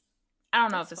kids. I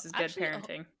don't know if this is good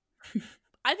parenting.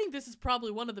 I think this is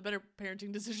probably one of the better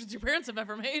parenting decisions your parents have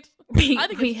ever made. I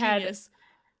think it's genius.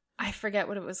 I forget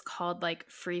what it was called,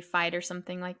 free fight or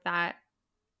something like that.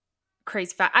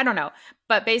 Crazy fight. I don't know.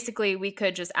 But basically, we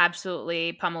could just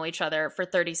absolutely pummel each other for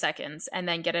 30 seconds and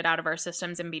then get it out of our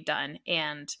systems and be done.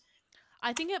 And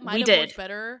I think it might have worked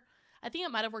better. I think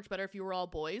it might have worked better if you were all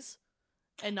boys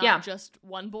and not just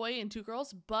one boy and two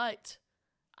girls. But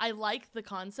I like the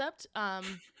concept.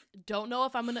 Don't know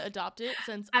if I'm going to adopt it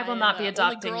since I will not be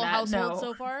adopting girl that. Household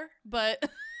so far. But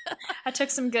I took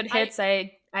some good hits.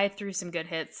 I threw some good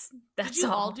hits. That's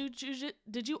all.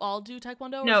 Did you all do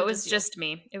Taekwondo? No, it was just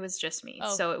me. It was just me.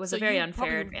 Oh, so it was a very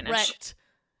unfair advantage. Wrecked.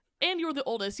 And you were the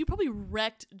oldest. You probably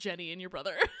wrecked Jenny and your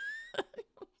brother.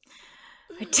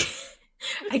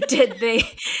 I did. They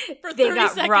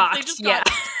got seconds, rocked. They got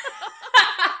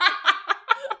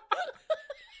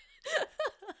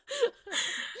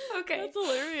Okay. That's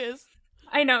hilarious.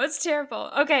 I know, it's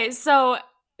terrible. Okay, so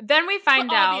then we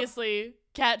find out. Obviously,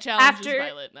 Cat challenges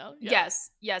Violet now. Yeah.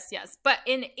 Yes. But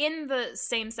in the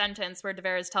same sentence where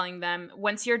Devera is telling them,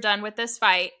 once you're done with this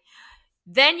fight,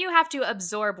 then you have to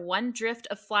absorb one drift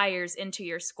of flyers into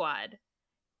your squad.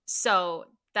 So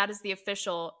that is the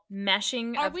official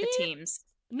meshing of the teams.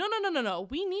 No.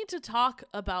 We need to talk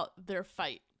about their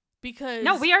fight because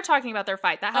no, we are talking about their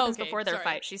fight. That happens before their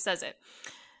fight. She says it.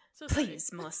 So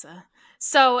please, Melissa.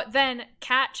 So then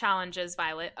Cat challenges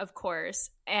Violet, of course,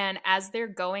 and as they're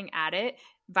going at it,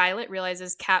 Violet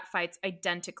realizes Cat fights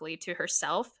identically to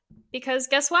herself because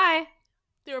guess why?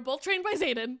 They were both trained by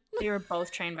Xaden.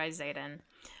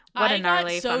 What a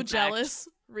gnarly fun fact. I got so jealous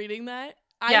reading that.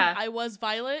 I was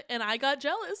Violet and I got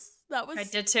jealous. I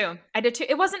did too.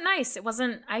 It wasn't nice.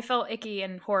 I felt icky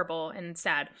and horrible and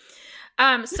sad.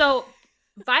 So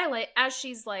Violet, as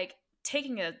she's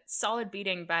taking a solid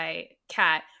beating by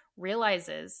Cat,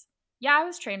 realizes, I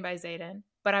was trained by Xaden,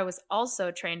 but I was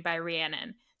also trained by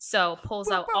Rhiannon. So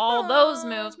pulls out all those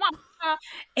moves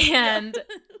and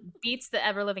beats the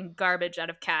ever-living garbage out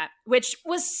of Cat, which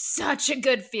was such a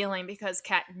good feeling because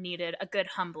Cat needed a good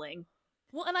humbling.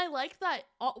 Well, and I like that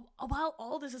while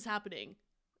all this is happening,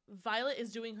 Violet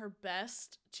is doing her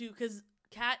best because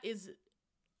Cat is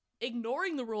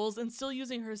ignoring the rules and still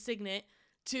using her signet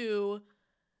to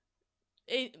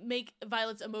make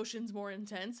Violet's emotions more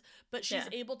intense, but she's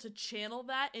able to channel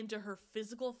that into her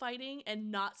physical fighting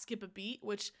and not skip a beat,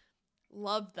 which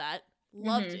loved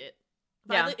it.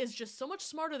 Violet is just so much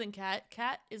smarter than Kat.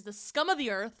 Kat is the scum of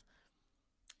the earth,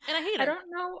 and I hate her. I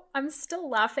don't know. I'm still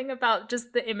laughing about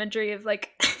just the imagery of like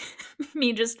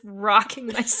me just rocking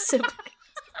my siblings.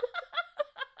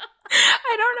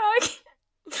 I don't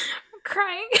know. I'm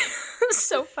crying. It's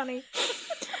so funny.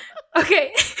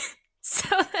 Okay, so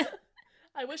then,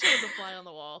 I wish I was a fly on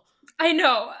the wall. I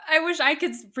know. I wish I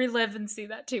could relive and see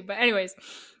that too. But anyways,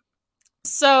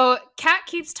 so Kat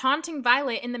keeps taunting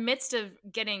Violet in the midst of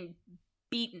getting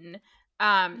beaten.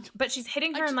 But she's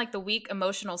hitting her in like the weak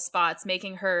emotional spots,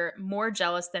 making her more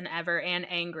jealous than ever and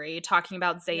angry, talking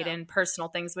about Xaden, personal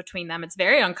things between them. It's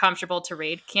very uncomfortable to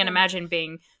read. Can't imagine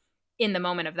being in the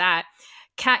moment of that.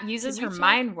 Kat uses her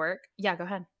mind work. Yeah, go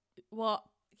ahead. Well,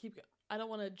 I don't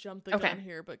want to jump the gun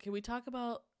here, but can we talk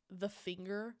about the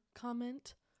finger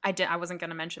comment? I wasn't going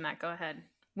to mention that. Go ahead.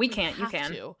 We can't. You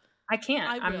can. I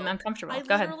can't. I'm uncomfortable.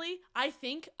 Go ahead. I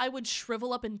think I would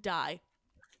shrivel up and die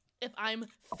if I'm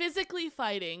physically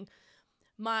fighting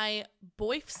my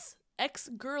boyf's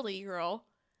ex-girly girl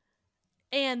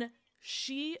and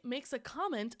she makes a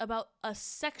comment about a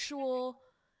sexual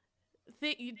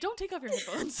thing. You don't take off your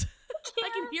headphones. I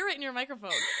can hear it in your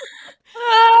microphone.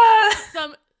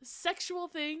 Some sexual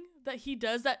thing that he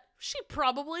does that she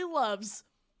probably loves.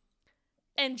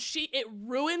 And it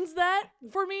ruins that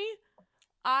for me.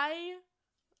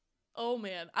 Oh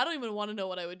man, I don't even want to know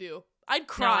what I would do. I'd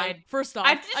cry. First off,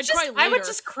 I'd cry later. I would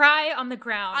just cry on the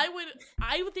ground.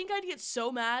 I would think I'd get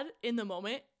so mad in the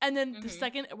moment, and then the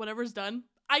second whatever's done,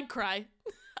 I'd cry.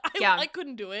 I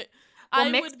couldn't do it.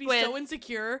 Well, I would be so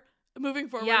insecure moving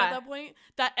forward at that point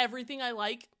that everything I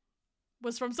like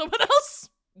was from someone else.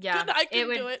 Yeah, I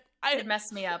couldn't do it. It'd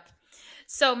mess me up.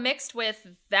 So mixed with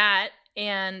that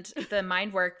and the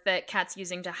mind work that Kat's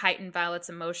using to heighten Violet's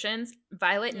emotions,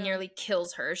 Violet nearly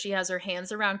kills her. She has her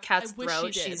hands around Kat's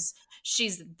throat.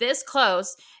 She's this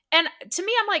close. And to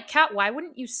me, I'm like, Kat, why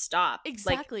wouldn't you stop?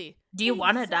 Exactly. Like, do you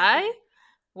want to die?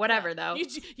 Whatever, though.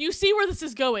 You see where this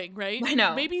is going, right? I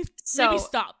know. Maybe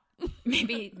stop.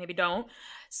 maybe don't.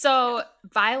 So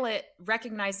Violet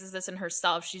recognizes this in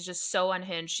herself. She's just so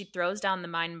unhinged. She throws down the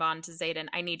mind bond to Xaden.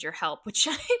 I need your help, which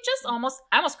I almost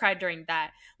cried during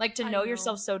that. Like, to know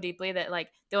yourself so deeply that like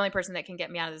the only person that can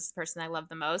get me out of this is the person I love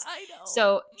the most. I know.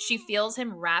 So she feels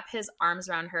him wrap his arms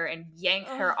around her and yank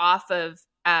her off of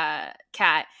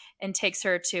Kat and takes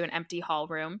her to an empty hall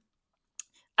room.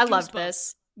 I love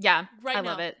this. Yeah, I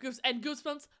love it. And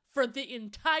goosebumps for the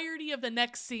entirety of the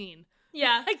next scene.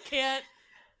 Yeah. I can't.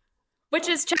 Which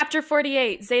is chapter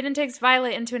 48. Xaden takes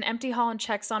Violet into an empty hall and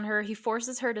checks on her. He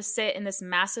forces her to sit in this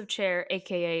massive chair,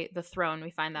 aka the throne. We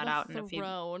find that out in a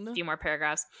few more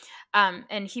paragraphs.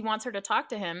 And he wants her to talk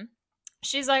to him.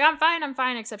 She's like, I'm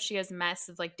fine, except she has a mess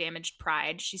of like damaged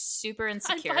pride. She's super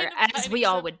insecure, as we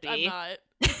all would be. I'm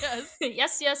not.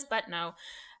 Yes. yes, but no.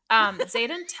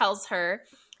 Xaden tells her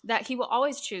that he will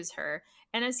always choose her.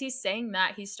 And as he's saying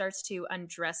that, he starts to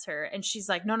undress her. And she's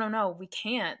like, no, we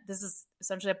can't. This is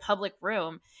essentially a public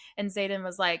room. And Xaden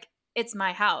was like, it's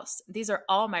my house. These are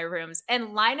all my rooms.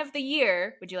 And line of the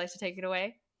year, would you like to take it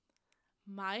away?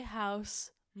 My house,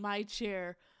 my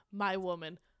chair, my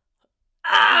woman.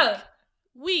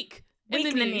 Weak in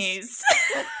the knees.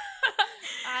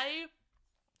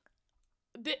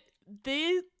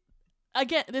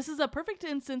 Again, this is a perfect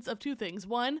instance of two things.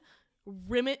 One,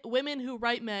 women who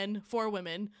write men for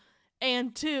women,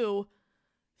 and two,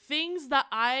 things that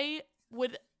I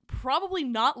would probably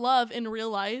not love in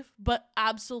real life but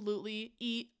absolutely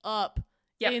eat up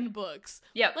in books.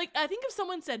 Like, I think if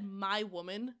someone said my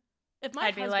woman, if my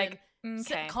husband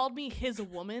called me his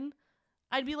woman,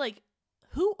 I'd be like,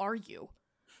 who are you?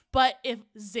 But if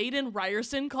Xaden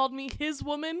Ryerson called me his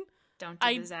woman, don't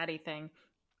do the zaddy thing.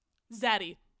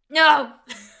 Zaddy. No.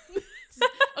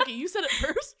 Okay, you said it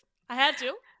first. I had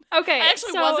to. Okay. I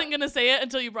actually wasn't going to say it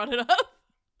until you brought it up.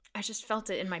 I just felt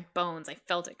it in my bones. I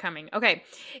felt it coming. Okay.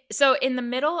 So in the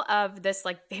middle of this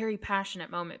like very passionate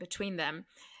moment between them,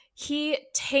 he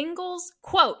tangles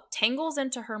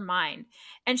into her mind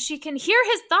and she can hear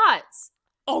his thoughts.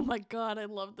 Oh my God, I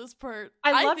love this part.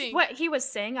 I loved what he was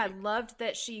saying. I loved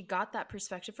that she got that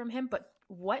perspective from him, but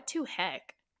what to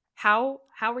heck? How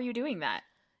are you doing that?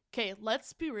 Okay,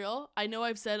 let's be real. I know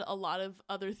I've said a lot of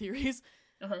other theories.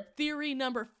 Theory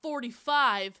number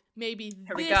 45, maybe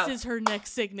this is her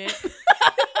next signet.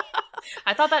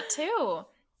 I thought that too.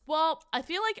 Well, I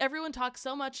feel like everyone talks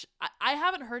so much. I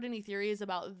haven't heard any theories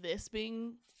about this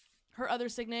being her other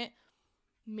signet.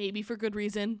 Maybe for good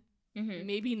reason.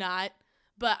 Maybe not.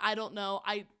 But I don't know.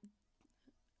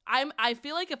 I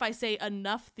feel like if I say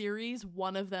enough theories,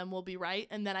 one of them will be right,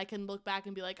 and then I can look back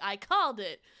and be like, I called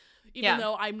it, even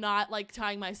though I'm not like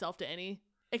tying myself to any,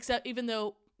 except even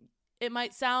though it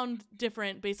might sound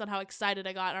different based on how excited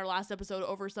I got in our last episode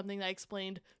over something that I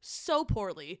explained so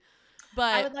poorly.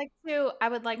 But I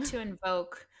would like to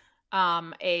invoke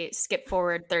a skip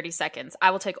forward 30 seconds.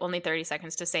 I will take only 30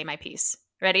 seconds to say my piece.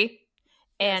 Ready?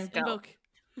 And yes, go. Invoke.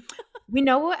 We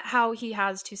know how he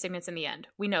has 2 signets in the end.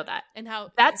 We know that. And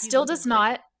how that still does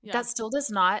not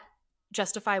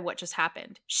justify what just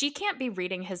happened. She can't be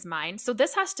reading his mind. So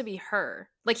this has to be her.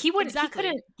 Like he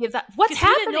couldn't give that. What's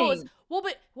happening?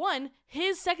 But one,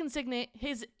 his second signet,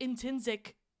 his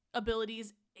intrinsic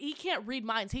abilities, he can't read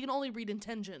minds. He can only read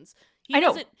intentions. I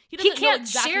know. He doesn't know can't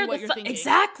exactly share what you're thinking.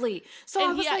 Exactly. So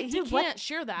and I was like, he can't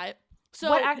share that. So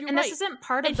you're right. This isn't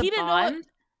part of the bond.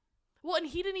 Well, and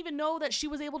he didn't even know that she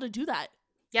was able to do that.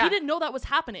 Yeah. He didn't know that was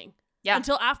happening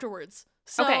until afterwards.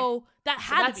 So that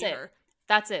had to be her.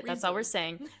 That's it. That's all we're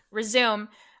saying. Resume.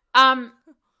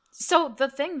 So the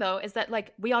thing though is that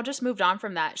like we all just moved on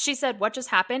from that. She said, "What just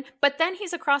happened?" But then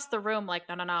he's across the room like,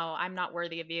 "No, I'm not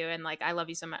worthy of you, and like I love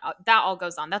you so much." That all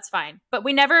goes on. That's fine. But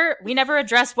we never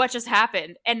addressed what just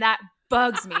happened, and that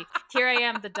bugs me. Here I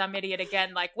am, the dumb idiot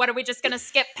again. Like, what are we just gonna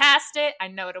skip past it? I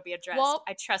know it'll be addressed. Well,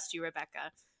 I trust you,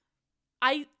 Rebecca.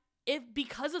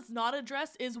 Because it's not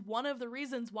addressed is one of the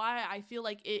reasons why I feel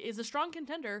like it is a strong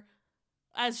contender.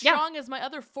 As strong as my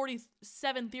other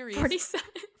 47 theories 47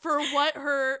 for what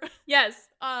her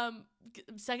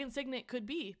second signet could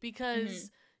be,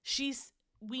 because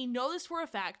we know this for a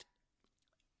fact.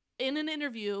 In an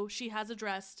interview, she has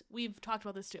addressed, we've talked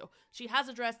about this too, she has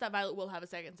addressed that Violet will have a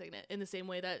second signet in the same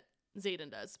way that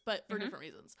Xaden does, but for different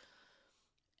reasons.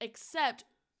 Except,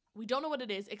 we don't know what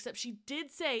it is, except she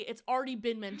did say it's already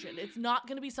been mentioned. It's not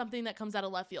going to be something that comes out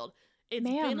of left field. It's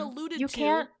been alluded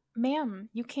to. Ma'am,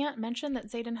 you can't mention that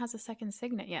Xaden has a second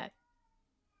signet yet.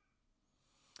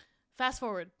 Fast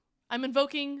forward. I'm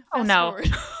invoking fast forward.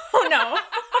 Oh no.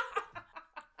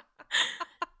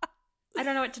 I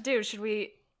don't know what to do. Should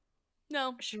we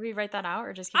write that out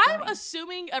or just keep going? I'm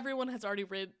assuming everyone has already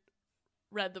read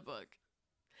the book.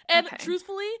 And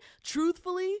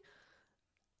truthfully,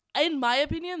 in my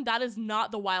opinion, that is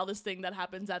not the wildest thing that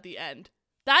happens at the end.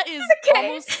 That is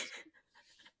almost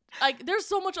like there's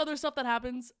so much other stuff that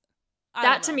happens.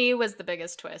 That to me was the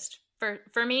biggest twist.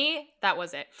 For me, that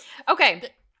was it. Okay.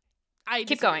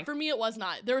 Keep going. For me, it was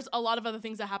not. There was a lot of other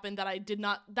things that happened that I did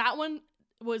not. That one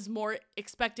was more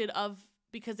expected of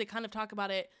because they kind of talk about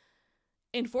it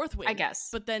in Fourth Wing. I guess.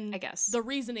 But then the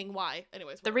reasoning why.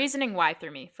 Anyways. The reasoning why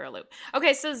threw me for a loop.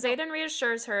 Okay, so Xaden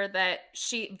reassures her that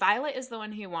Violet is the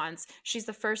one he wants. She's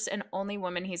the first and only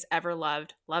woman he's ever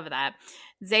loved. Love that.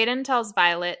 Xaden tells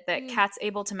Violet that Kat's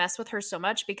able to mess with her so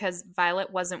much because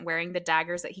Violet wasn't wearing the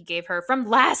daggers that he gave her from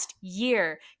last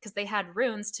year because they had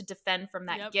runes to defend from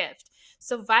that gift.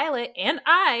 So Violet and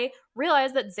I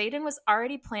realized that Xaden was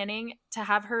already planning to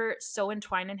have her so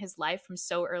entwined in his life from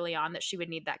so early on that she would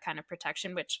need that kind of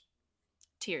protection, which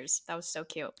tears. That was so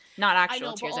cute. Not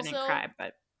actual tears. I didn't cry,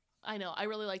 but I know. I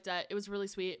really liked that. It was really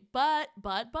sweet. But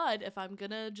if I'm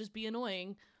gonna just be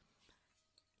annoying,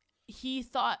 he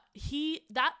thought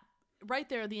that right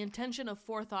there, the intention of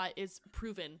forethought is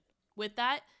proven with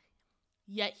that,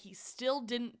 yet he still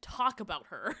didn't talk about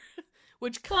her,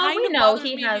 which kind of bothers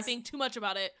me if you think too much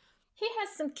about it. He has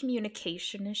some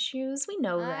communication issues. We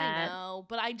know that. I know,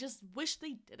 but I just wish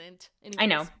they didn't. Anyways. I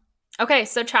know. Okay,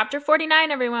 so chapter 49,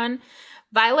 everyone.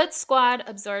 Violet's squad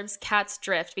absorbs Kat's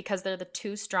drift because they're the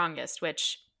two strongest,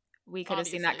 which we could have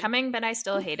seen that coming, but I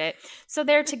still hate it. So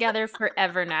they're together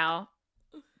forever now.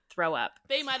 Throw up.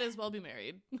 They might as well be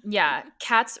married. Yeah.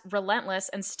 Kat's relentless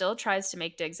and still tries to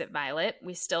make digs at Violet.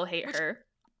 We still hate her.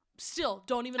 Still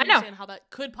don't even understand how that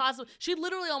could possibly. She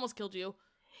literally almost killed you.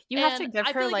 You have to give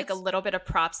her like a little bit of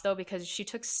props though, because she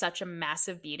took such a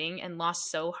massive beating and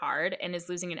lost so hard and is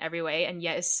losing in every way and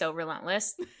yet is so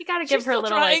relentless. You got to give her a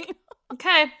little trying. Like,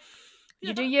 okay,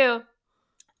 you do you.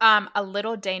 A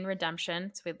little Dane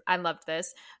redemption. So I loved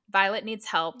this. Violet needs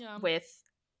help with,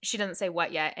 she doesn't say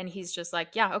what yet. And he's just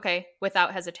like, yeah, okay,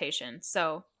 without hesitation.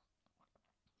 So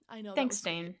I know. Thanks,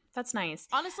 Dane. That's nice.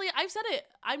 Honestly, I've said it.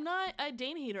 I'm not a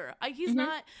Dane hater. He's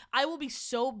not. I will be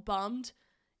so bummed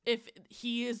if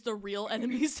he is the real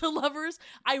enemies to lovers.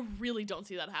 I really don't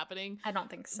see that happening. I don't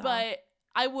think so. But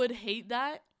I would hate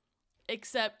that.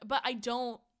 But I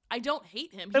don't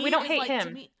hate him. But we don't hate him.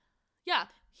 To me, yeah.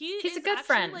 He's a good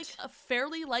friend. Like a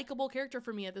fairly likable character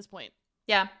for me at this point.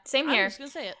 Yeah, same here. I'm just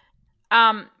gonna say it.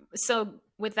 So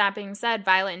with that being said,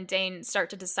 Violet and Dane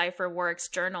start to decipher Warwick's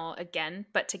journal again,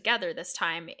 but together this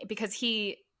time because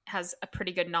he has a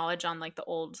pretty good knowledge on like the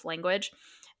old language.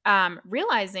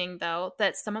 Realizing though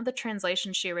that some of the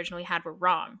translations she originally had were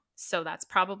wrong. So that's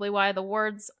probably why the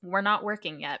words were not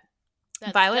working yet.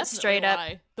 That's Violet straight up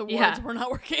the words were not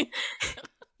working.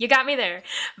 You got me there.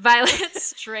 Violet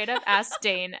straight up asked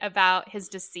Dain about his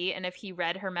deceit and if he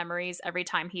read her memories every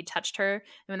time he touched her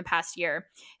in the past year.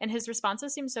 And his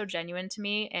responses seemed so genuine to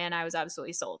me, and I was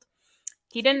absolutely sold.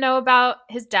 He didn't know about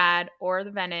his dad or the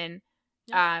Venin.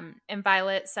 Yeah. And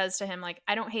Violet says to him, like,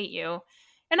 I don't hate you.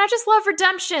 And I just love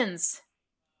redemptions.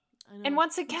 I know, and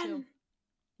once again,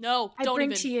 no, I don't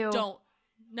bring even, to you don't.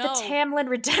 No. The Tamlin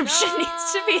redemption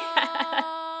needs to be had.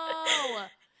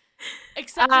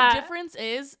 Except the difference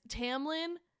is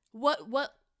Tamlin, what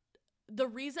the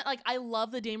reason, like, I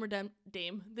love the Dain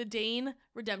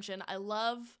redemption. I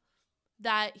love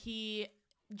that he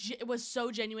was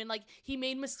so genuine. Like, he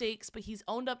made mistakes, but he's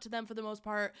owned up to them for the most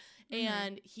part,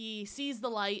 and he sees the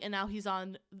light, and now he's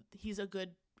on the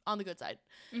good side.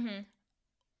 Mm-hmm.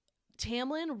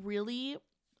 Tamlin really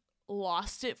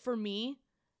lost it for me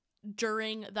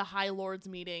during the High Lords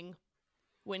meeting,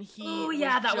 when he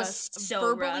was so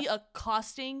verbally rough,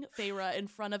 accosting Feyre in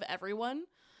front of everyone.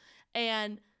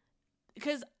 And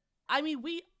because, I mean,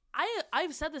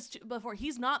 I've said this before,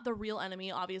 he's not the real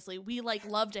enemy, obviously. We, like,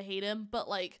 love to hate him, but,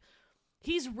 like,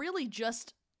 he's really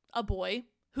just a boy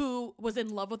who was in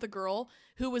love with a girl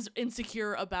who was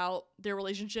insecure about their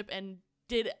relationship and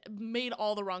made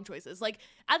all the wrong choices. Like,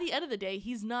 at the end of the day,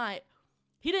 he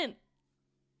didn't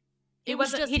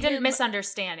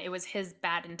misunderstand. It was his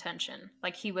bad intention.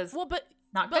 Like, he was not good.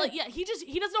 But like, yeah, he doesn't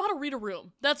know how to read a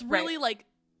room. That's really like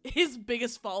his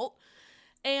biggest fault.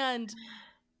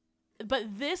 But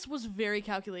this was very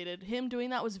calculated. Him doing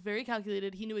that was very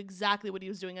calculated. He knew exactly what he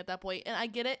was doing at that point. And I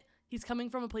get it. He's coming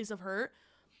from a place of hurt.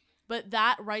 But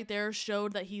that right there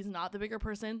showed that he's not the bigger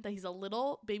person, that he's a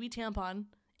little baby tampon,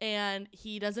 and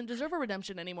he doesn't deserve a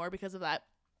redemption anymore because of that.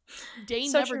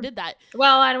 Dain never did that.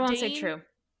 Well, I don't want to say true.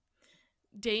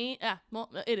 Dain, well,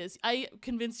 it is. I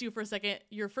convinced you for a second.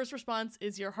 Your first response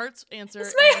is your heart's answer.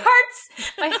 It's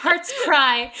my heart's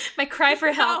cry. My cry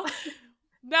for help.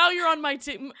 Now you're on my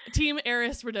team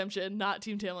Eris redemption, not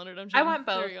Team Tamlin redemption. I want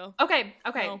both. There you go. Okay.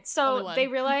 No, so they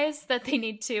realize that they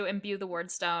need to imbue the ward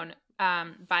stone.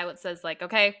 Violet says, like,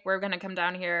 okay, we're going to come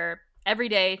down here every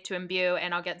day to imbue,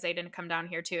 and I'll get Xaden to come down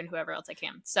here too, and whoever else I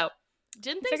can. So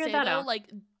didn't they say, though,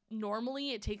 like,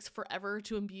 normally it takes forever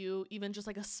to imbue even just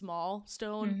like a small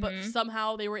stone, but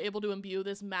somehow they were able to imbue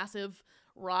this massive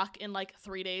rock in like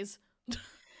 3 days.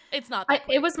 It's not that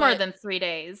quick, it was more than 3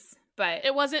 days, but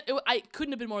it wasn't. I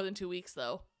couldn't have been more than 2 weeks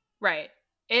though. Right.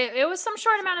 It was some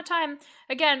short amount of time.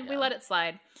 Again, we let it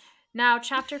slide. Now,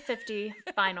 chapter 50,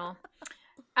 final.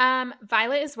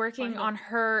 Violet is working on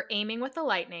her aiming with the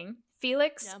lightning.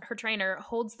 Felix, her trainer,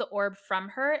 holds the orb from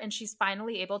her, and she's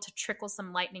finally able to trickle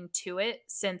some lightning to it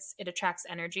since it attracts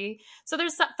energy. So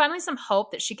there's finally some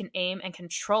hope that she can aim and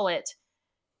control it.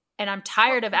 And I'm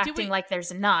tired of acting like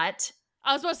there's not.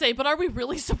 I was about to say, but are we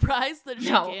really surprised that she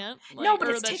can't? Like, no, but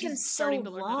it's taken so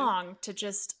long to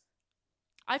just...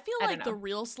 I feel like the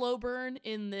real slow burn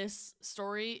in this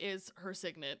story is her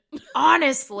signet.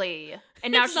 Honestly.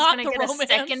 And now she's going to get a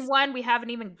second one. We haven't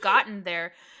even gotten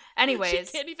there. Anyways.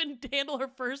 She can't even handle her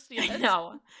first yet.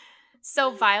 No.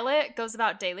 So Violet goes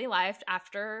about daily life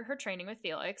after her training with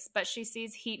Felix, but she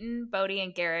sees Heaton, Bodhi,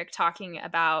 and Garrick talking,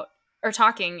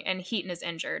 and Heaton is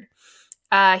injured.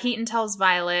 Heaton tells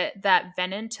Violet that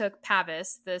Venin took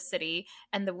Pavis, the city,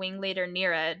 and the wing leader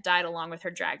Nira died along with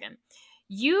her dragon.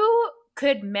 You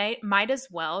might as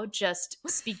well just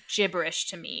speak gibberish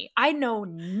to me. I know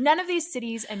none of these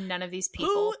cities and none of these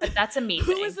people, but that's a me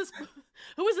thing. Who is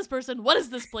this person? What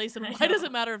is this place? And why does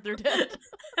it matter if they're dead?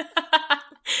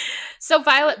 So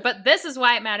Violet, but this is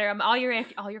why it matters. All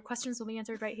your questions will be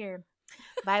answered right here.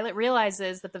 Violet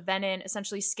realizes that the Venin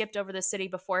essentially skipped over the city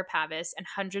before Pavis and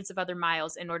hundreds of other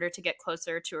miles in order to get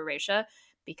closer to Erasia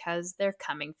because they're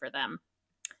coming for them.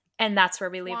 And that's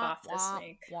where we leave off this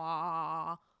week.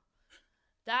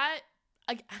 That,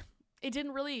 it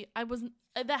didn't really,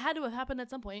 that had to have happened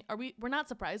at some point. We're not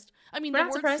surprised. I mean,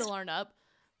 the words still aren't up,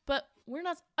 but we're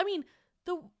not, I mean,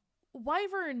 the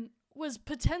Wyvern was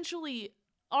potentially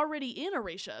already in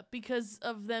Erasia because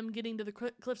of them getting to the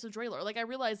cliffs of Draelor. Like, I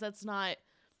realize that's like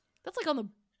on the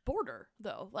border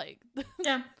though. Like,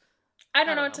 yeah, I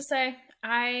don't know what to say.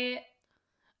 I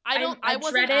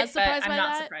wasn't as surprised by that.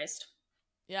 I'm not surprised.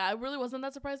 Yeah, I really wasn't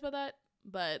that surprised by that,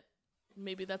 but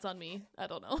maybe that's on me. I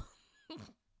don't know.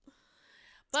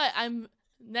 But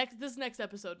this next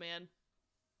episode, man.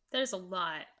 There's a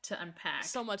lot to unpack.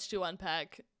 So much to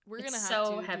unpack. We're going to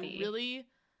have to do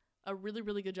a really,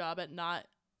 really good job at not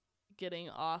getting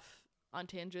off on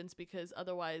tangents because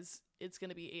otherwise it's going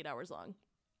to be 8 hours long.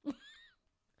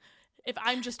 If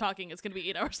I'm just talking, it's going to be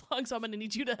 8 hours long, so I'm going to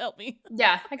need you to help me.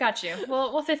 Yeah, I got you.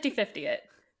 We'll 50-50 it.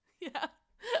 Yeah.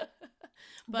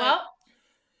 But well,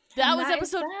 that was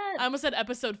episode, I almost said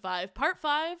episode 5. Part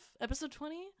 5, episode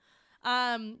 20.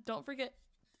 Don't forget,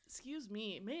 excuse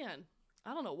me, man,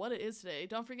 I don't know what it is today.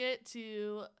 Don't forget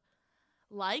to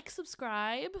like,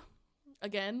 subscribe.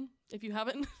 Again, if you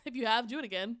haven't, if you have, do it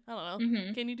again. I don't know.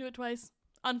 Mm-hmm. Can you do it twice?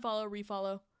 Unfollow,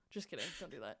 refollow. Just kidding. Don't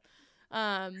do that.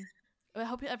 I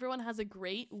hope everyone has a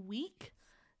great week.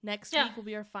 Next week will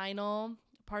be our final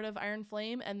part of Iron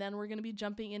Flame, and then we're going to be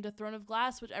jumping into Throne of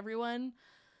Glass, which everyone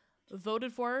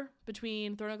voted for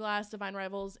between Throne of Glass, Divine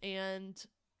Rivals, and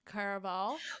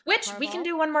Caraval. Which we can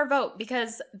do one more vote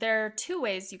because there are 2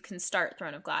 ways you can start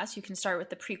Throne of Glass. You can start with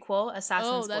the prequel,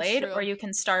 Assassin's Blade, or you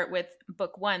can start with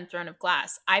Book 1, Throne of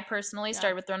Glass. I personally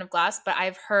started with Throne of Glass, but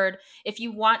I've heard if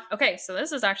you want... Okay, so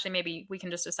this is actually maybe we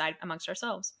can just decide amongst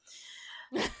ourselves.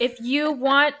 If you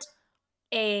want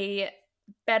a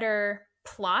better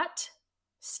plot,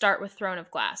 start with Throne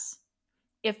of Glass.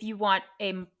 If you want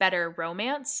a better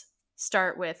romance,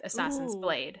 start with Assassin's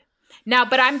Blade. Now,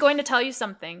 but I'm going to tell you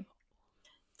something.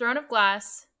 Throne of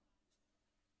Glass,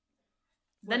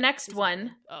 the next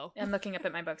one, I'm looking up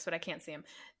at my books, but I can't see them.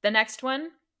 The next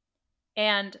one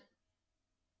and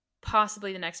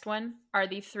possibly the next one are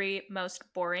the 3 most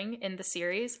boring in the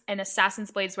series, and Assassin's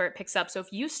Blade is where it picks up. So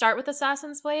if you start with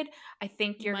Assassin's Blade, I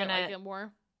think you're going to like it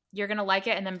more. You're going to like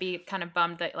it and then be kind of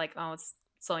bummed that like, oh, it's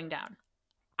slowing down.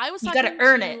 You got to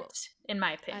earn it, in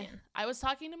my opinion. I was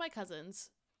talking to my cousins.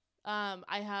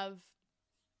 I have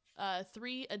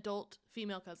 3 adult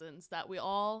female cousins that we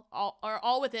all are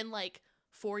all within like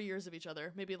 4 years of each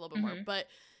other, maybe a little bit more. But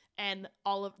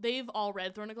they've all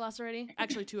read Throne of Glass already.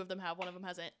 Actually, 2 of them have, one of them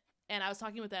hasn't. And I was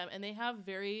talking with them, and they have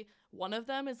one of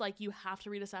them is like, you have to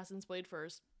read Assassin's Blade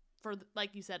first. For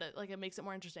like you said, it makes it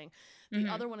more interesting. The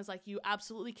other one is like, you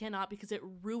absolutely cannot because it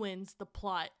ruins the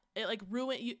plot. It like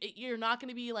you're not going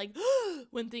to be like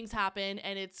when things happen,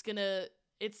 and it's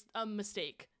a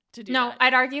mistake to do. No,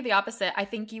 I'd argue the opposite. I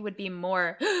think you would be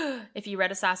more if you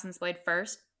read Assassin's Blade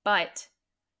first, but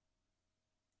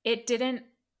it didn't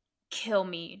kill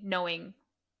me knowing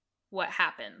what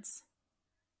happens.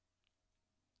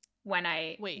 When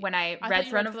I read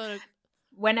Throne of Glass,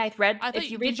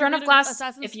 if you read Throne of Glass,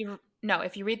 if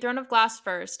you read Throne of Glass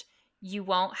first, you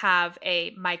won't have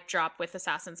a mic drop with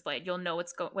Assassin's Blade. You'll know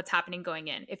what's happening going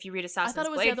in. If you read Assassin's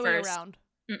Blade first,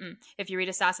 if you read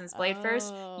Assassin's Blade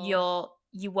first,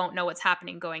 you won't know what's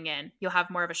happening going in. You'll have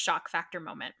more of a shock factor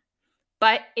moment.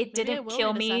 But it didn't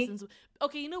kill me.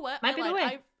 Okay, you know what? Might be the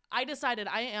way. I decided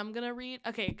I am going to read...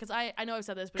 Okay, because I know I've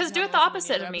said this, but... Because do it the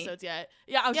opposite of me. Yet.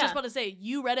 Yeah, I was just about to say,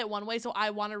 you read it one way, so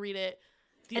I want to read it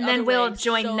the and other then we'll way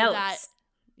join so notes.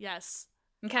 Yes.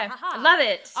 Okay. I love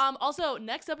it. Also,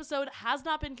 next episode has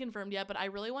not been confirmed yet, but I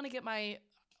really want to get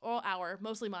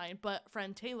mostly mine, but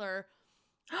friend Taylor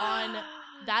on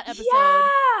that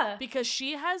episode because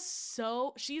she's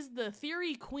the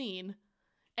theory queen.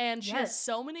 And she has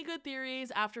so many good theories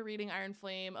after reading Iron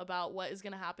Flame about what is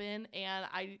going to happen. And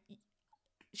I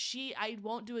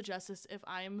won't do it justice if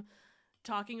I'm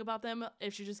talking about them.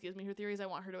 If she just gives me her theories, I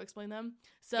want her to explain them.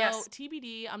 So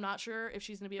TBD, I'm not sure if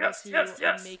she's going to be able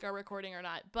to make our recording or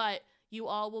not. But you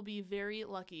all will be very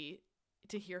lucky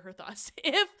to hear her thoughts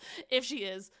if she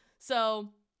is. So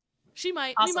she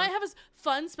might. Awesome. We might have a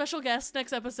fun special guest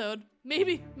next episode.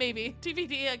 Maybe.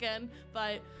 TBD again.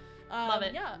 But... love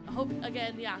it. Yeah. Hope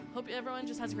everyone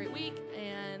just has a great week,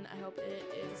 and I hope it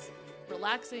is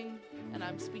relaxing, and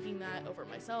I'm speaking that over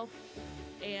myself,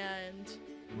 and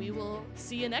we will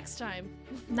see you next time.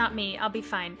 Not me. I'll be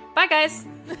fine. Bye, guys.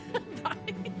 Bye.